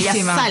para Buenísima.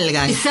 Cuando ellas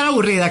salgan. Y ser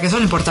aburrida, que eso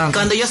es lo importante.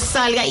 Cuando ellas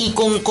salgan y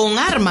con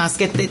armas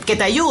que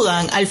te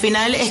ayudan, al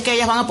final es que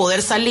ellas van a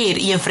poder salir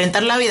y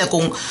enfrentar la vida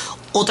con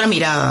otra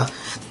mirada,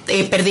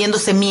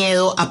 perdiéndose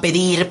miedo a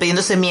pedir,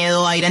 perdiéndose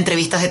miedo a ir a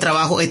entrevistas de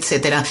trabajo,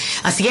 etcétera.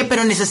 Así que,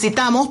 pero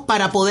necesitamos,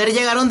 para poder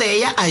llegar donde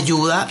ella,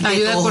 ayuda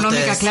económica,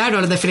 ustedes.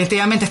 claro,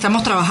 definitivamente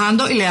estamos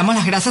trabajando y le damos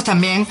las gracias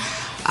también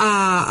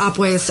a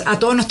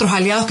todos nuestros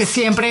aliados que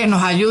siempre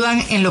nos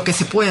ayudan en lo que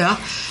se pueda.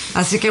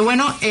 Así que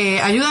bueno,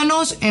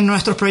 ayúdanos en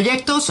nuestros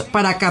proyectos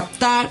para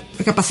capacitar,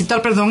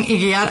 y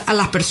guiar a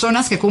las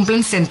personas que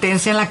cumplen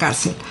sentencia en la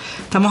cárcel.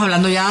 Estamos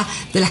hablando ya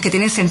de las que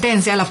tienen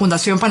sentencia. La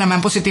Fundación Panamá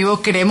en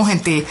Positivo, creemos en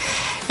ti.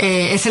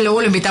 Ese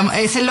logo lo invitamos,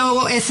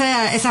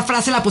 esa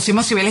frase la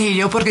pusimos Cibeles y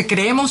yo porque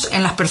creemos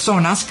en las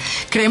personas,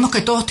 creemos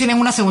que todos tienen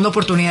una segunda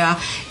oportunidad,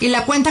 y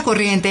la cuenta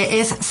corriente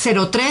es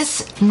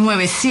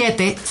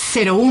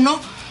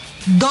 039701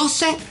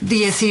 12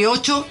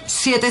 18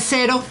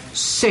 700.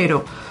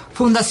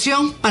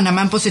 Fundación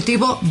Panamá en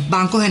Positivo,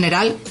 Banco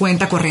General,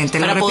 cuenta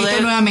corriente. La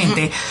repito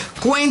nuevamente.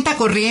 Cuenta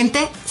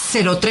corriente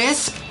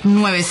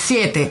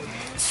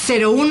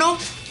 039701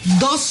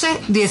 12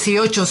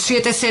 18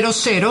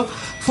 700.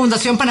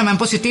 Fundación Panamá en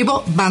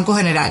Positivo, Banco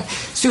General.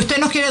 Si usted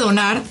nos quiere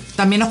donar,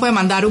 también nos puede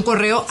mandar un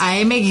correo a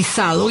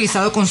mguisado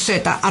con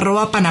z,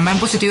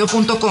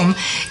 @panamaenpositivo.com,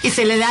 y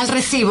se le da el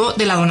recibo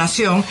de la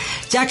donación,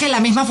 ya que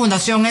la misma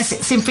fundación es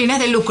sin fines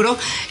de lucro,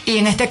 y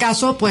en este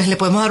caso, pues le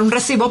podemos dar un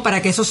recibo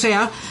para que eso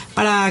sea,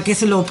 para que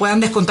se lo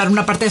puedan descontar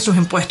una parte de sus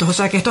impuestos. O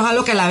sea que esto es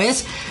algo que a la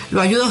vez lo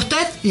ayuda a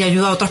usted y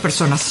ayuda a otras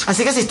personas.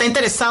 Así que si está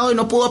interesado y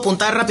no pudo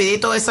apuntar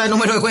rapidito ese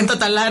número de cuenta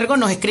tan largo,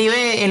 nos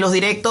escribe en los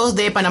directos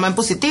de Panamá en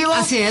Positivo.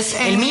 Así es.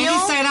 En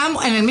Instagram,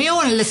 en el mío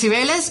o en el de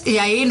Cibeles, y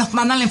ahí nos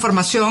mandan la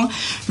información.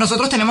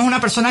 Nosotros tenemos una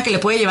persona que le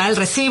puede llevar el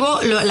recibo,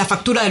 la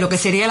factura de lo que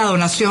sería la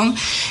donación.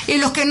 Y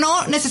los que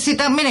no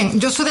necesitan, miren,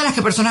 yo soy de las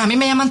que personas, a mí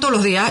me llaman todos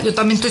los días, yo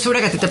también estoy segura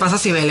que a ti te pasa,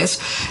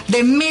 Cibeles,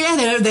 de miles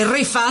de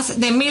rifas,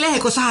 de miles de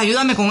cosas,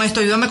 ayúdame con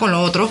esto, ayúdame con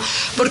lo otro,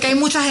 porque hay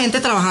mucha gente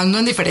trabajando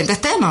en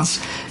diferentes temas.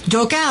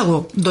 ¿Yo qué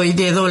hago? Doy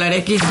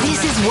 $10. This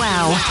is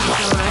wow.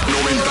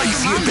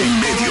 97 y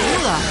medio.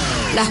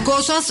 Las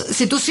cosas,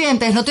 si tú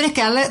sientes, no tienes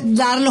que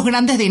dar los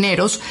grandes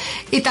dineros.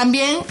 Y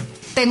también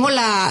tengo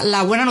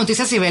la buena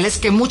noticia, Cibeles,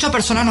 que muchas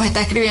personas nos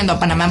están escribiendo a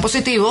Panamá en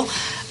Positivo,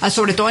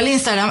 sobre todo al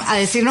Instagram, a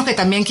decirnos que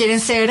también quieren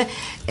ser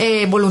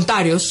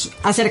voluntarios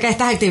acerca de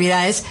estas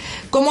actividades.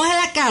 Como es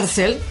la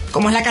cárcel,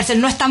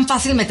 no es tan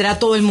fácil meter a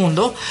todo el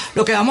mundo.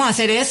 Lo que vamos a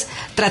hacer es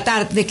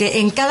tratar de que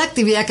en cada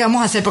actividad que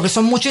vamos a hacer, porque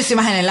son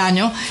muchísimas en el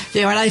año,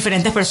 llevar a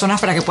diferentes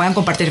personas para que puedan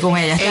compartir con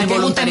ellas. Es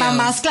un tema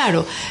más,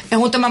 claro, es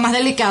un tema más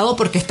delicado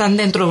porque están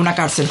dentro de una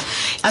cárcel.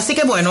 Así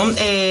que bueno,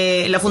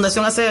 la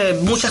Fundación hace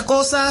muchas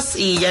cosas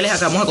y ya les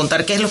acabamos de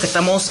contar qué es lo que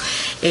estamos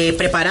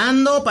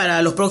preparando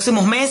para los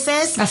próximos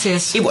meses. Así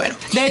es. Y bueno.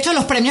 De hecho,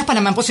 los premios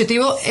Panamá en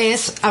Positivo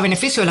es a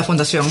beneficio de la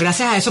Fundación.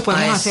 Gracias a eso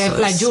podemos hacer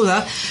la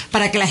ayuda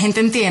para que la gente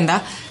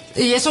entienda.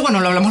 Y eso, bueno,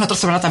 lo hablamos la otra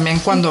semana también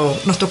cuando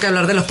nos toque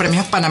hablar de los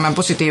premios Panamá en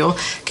Positivo,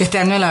 que este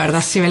año, la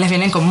verdad, Cibeles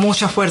vienen con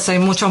mucha fuerza y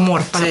mucho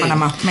amor para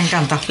Panamá. Me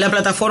encanta. La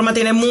plataforma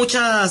tiene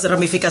muchas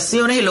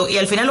ramificaciones y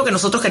al final lo que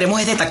nosotros queremos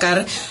es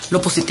destacar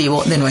lo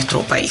positivo de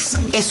nuestro país.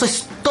 Eso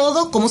es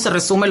todo, cómo se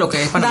resume lo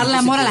que es Panamá. Darle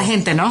amor a la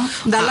gente, ¿no?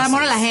 Darle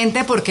amor a la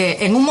gente porque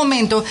en un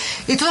momento,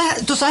 y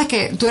tú sabes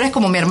que tú eres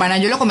como mi hermana,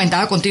 yo lo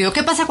comentaba contigo,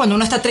 ¿qué pasa cuando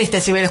uno está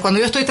triste, Cibeles?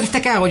 Cuando yo estoy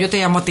triste, ¿qué hago? Yo te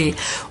llamo a ti.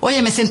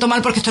 Oye, me siento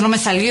mal porque esto no me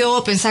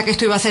salió, pensaba que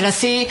esto iba a ser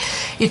así.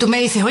 Y tú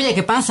me dices, oye,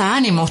 ¿qué pasa?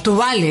 Ánimos, tú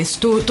vales,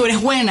 tú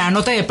eres buena,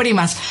 no te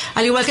deprimas.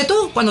 Al igual que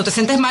tú, cuando te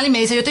sientes mal y me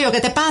dices, yo te digo,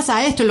 ¿qué te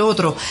pasa? Esto y lo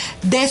otro.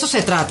 De eso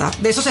se trata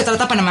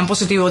Panamá en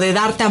Positivo, de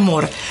darte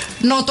amor.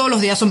 No todos los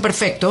días son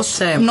perfectos.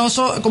 Sí.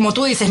 Como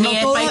tú dices, Ni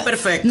el país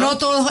perfecto. No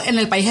todo en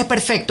el país es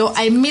perfecto.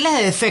 Hay miles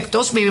de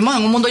defectos, vivimos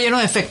en un mundo lleno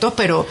de defectos,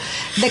 pero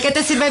 ¿de qué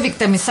te sirve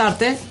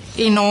victimizarte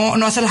y no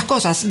hacer las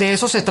cosas? De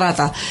eso se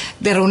trata,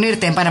 de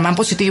reunirte en Panamá en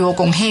Positivo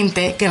con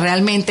gente que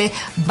realmente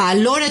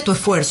valore tu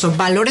esfuerzo,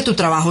 valore tu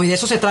trabajo, y de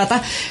eso se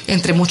trata,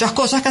 entre muchas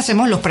cosas que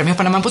hacemos. Los premios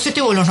Panamá en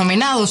Positivo, los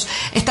nominados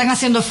están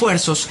haciendo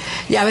esfuerzos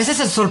y a veces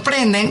se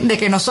sorprenden de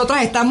que nosotros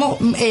estamos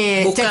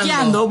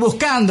chequeando,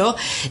 buscando,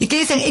 y que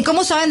dicen, ¿y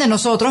cómo saben de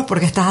nosotros?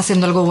 Porque estás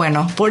haciendo algo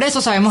bueno, por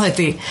eso sabemos de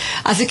ti.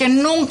 Así que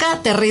nunca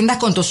te rindas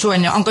con tu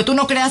sueño, aunque tú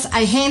no creas,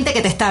 hay gente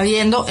que te está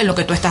viendo en lo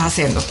que tú estás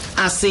haciendo.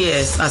 Así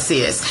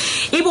es.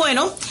 Y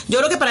bueno, yo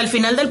creo que para el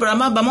final del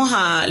programa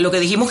lo que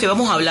dijimos que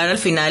íbamos a hablar al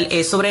final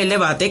es sobre el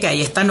debate que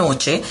hay esta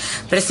noche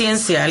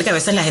presidencial, que a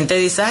veces la gente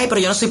dice, ay, pero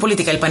yo no soy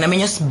política. El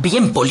panameño es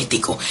bien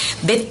político.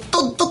 De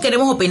todo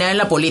queremos opinar en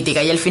la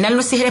política y al final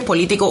no es si eres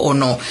político o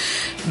no.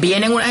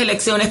 Vienen unas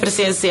elecciones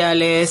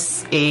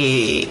presidenciales,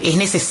 es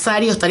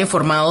necesario estar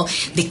informado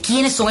de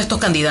quiénes son estos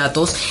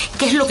candidatos,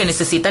 qué es lo que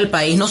necesita el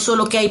país, no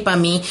solo qué hay para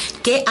mí,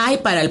 qué hay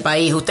para el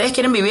país. Ustedes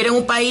quieren vivir en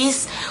un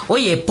país,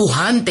 oye,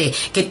 pujante,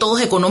 que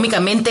todos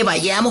económicamente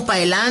vayamos para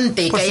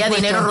adelante, que haya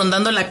dinero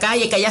rondando en la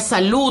calle, que haya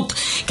salud,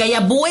 que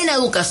haya buena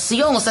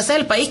educación. O sea, ese es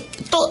el país.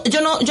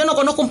 Yo no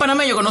conozco un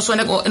panameño que no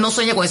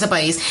sueñe con ese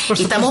país.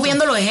 Y estamos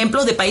viendo los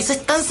ejemplos de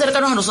países tan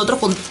cercanos a nosotros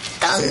con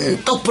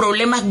tantos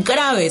problemas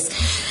graves.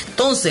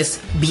 Entonces,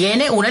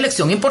 viene una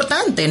elección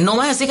importante. No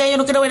vas a decir que yo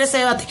no quiero ver ese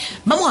debate.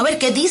 Vamos a ver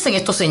qué dicen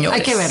estos señores.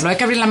 Hay que verlo, hay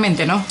que abrir la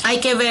mente, ¿no? Hay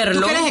que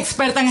verlo. Tú que eres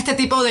experta en este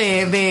tipo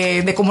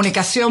de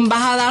comunicación,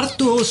 vas a dar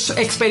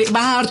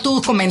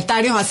tus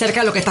comentarios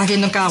acerca de lo que estás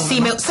viendo en cada uno. Sí,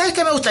 ¿no? ¿Sabes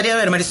qué me gustaría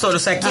ver, Marisol? O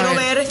sea, quiero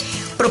ver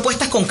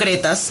propuestas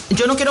concretas.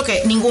 Yo no quiero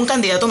que ningún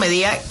candidato me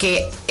diga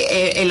que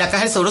en la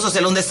Caja del Seguro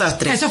Social es un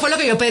desastre. Eso fue lo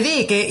que yo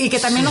pedí, y que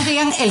también nos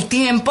digan el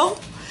tiempo.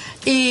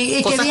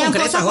 Y que digan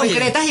cosas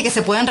concretas y que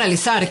se puedan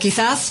realizar.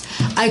 Quizás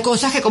hay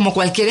cosas que, como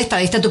cualquier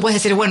estadista, tú puedes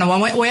decir, bueno,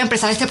 voy a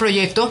empezar este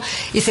proyecto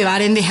y se va a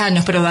dar en 10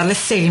 años, pero darle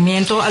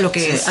seguimiento a lo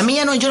que es. A mí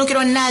yo no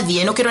quiero a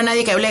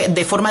nadie que hable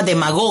de forma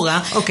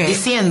demagoga,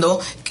 diciendo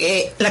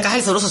que la Caja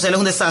del Seguro Social es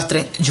un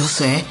desastre. Yo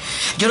sé.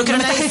 Yo no quiero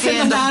a nadie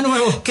diciendo nada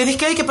nuevo. Que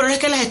dice que pero es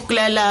que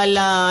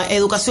la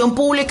educación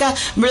pública,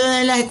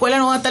 en las escuelas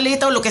no va a estar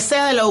lista, o lo que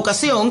sea de la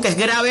educación, que es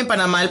grave en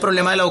Panamá el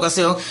problema de la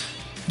educación.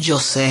 Yo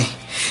sé.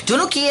 Yo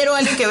no quiero a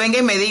alguien que venga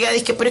y me diga,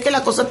 pero es que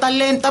la cosa está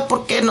lenta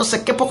porque no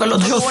sé qué, porque el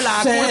otro tuvo la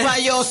culpa.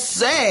 Yo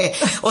sé.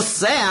 O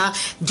sea,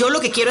 yo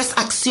lo que quiero es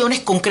acciones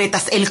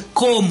concretas, el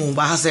cómo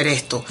vas a hacer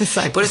esto.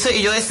 Exacto. Por eso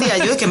yo decía,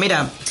 es que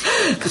mira,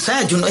 o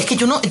sea, yo los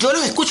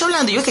escucho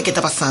hablando y yo es que ¿qué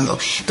está pasando?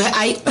 Entonces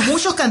hay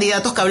muchos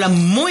candidatos que hablan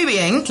muy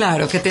bien.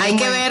 Claro, que hay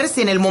que ver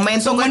si en el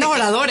momento son buenos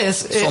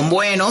oradores. Son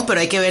buenos, pero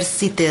hay que ver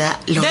si te da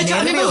los nervios. De hecho,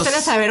 a mí me gustaría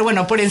saber,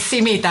 bueno, por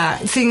encimita,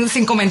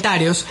 sin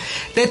comentarios,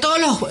 de todos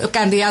los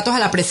candidatos a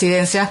la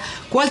presidencia,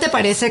 ¿cuál te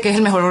parece que es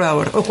el mejor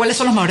orador? ¿O cuáles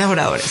son los mejores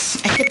oradores?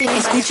 Es que te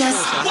escuchas.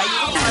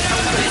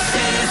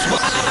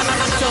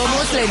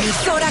 Somos la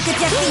emisora que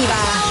te activa.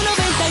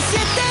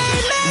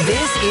 This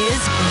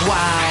is Wow.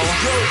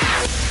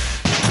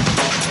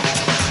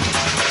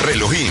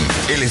 Relojín,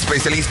 el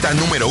especialista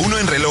número 1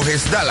 en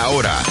relojes, da la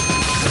hora.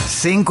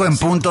 5 en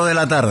punto de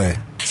la tarde.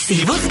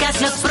 Si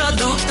buscas los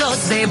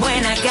productos de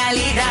buena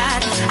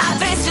calidad a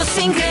precios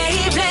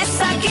increíbles,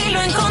 aquí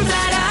lo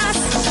encontrarás.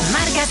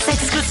 Marcas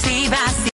exclusivas.